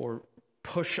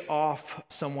push off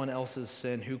someone else's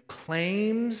sin who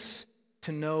claims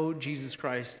to know Jesus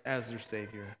Christ as their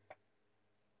Savior.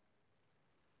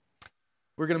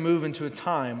 We're going to move into a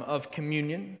time of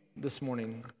communion this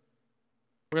morning.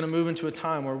 We're going to move into a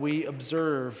time where we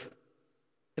observe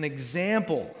an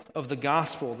example of the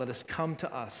gospel that has come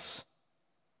to us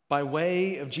by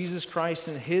way of Jesus Christ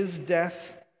and his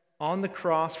death on the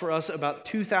cross for us about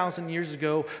 2,000 years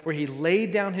ago, where he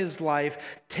laid down his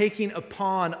life, taking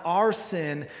upon our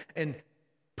sin and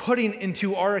putting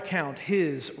into our account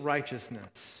his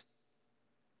righteousness.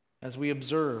 As we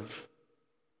observe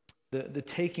the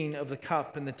taking of the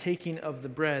cup and the taking of the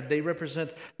bread, they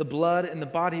represent the blood and the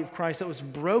body of Christ that was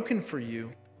broken for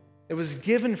you, that was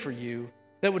given for you,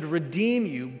 that would redeem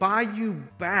you, buy you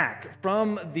back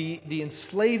from the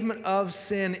enslavement of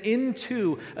sin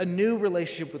into a new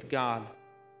relationship with God.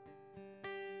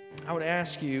 I would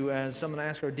ask you, as I'm going to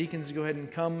ask our deacons to go ahead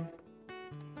and come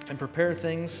and prepare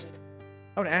things,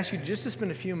 I would ask you just to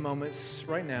spend a few moments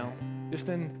right now, just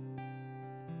in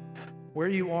where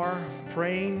you are,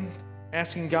 praying,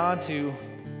 asking God to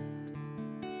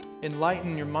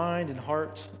enlighten your mind and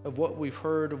heart of what we've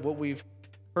heard, of what we've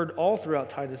heard all throughout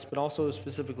Titus, but also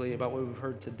specifically about what we've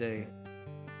heard today.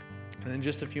 And in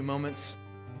just a few moments,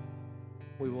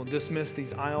 we will dismiss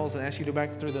these aisles and ask you to go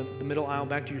back through the middle aisle,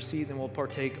 back to your seat, and we'll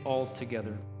partake all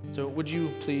together. So would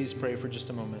you please pray for just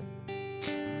a moment?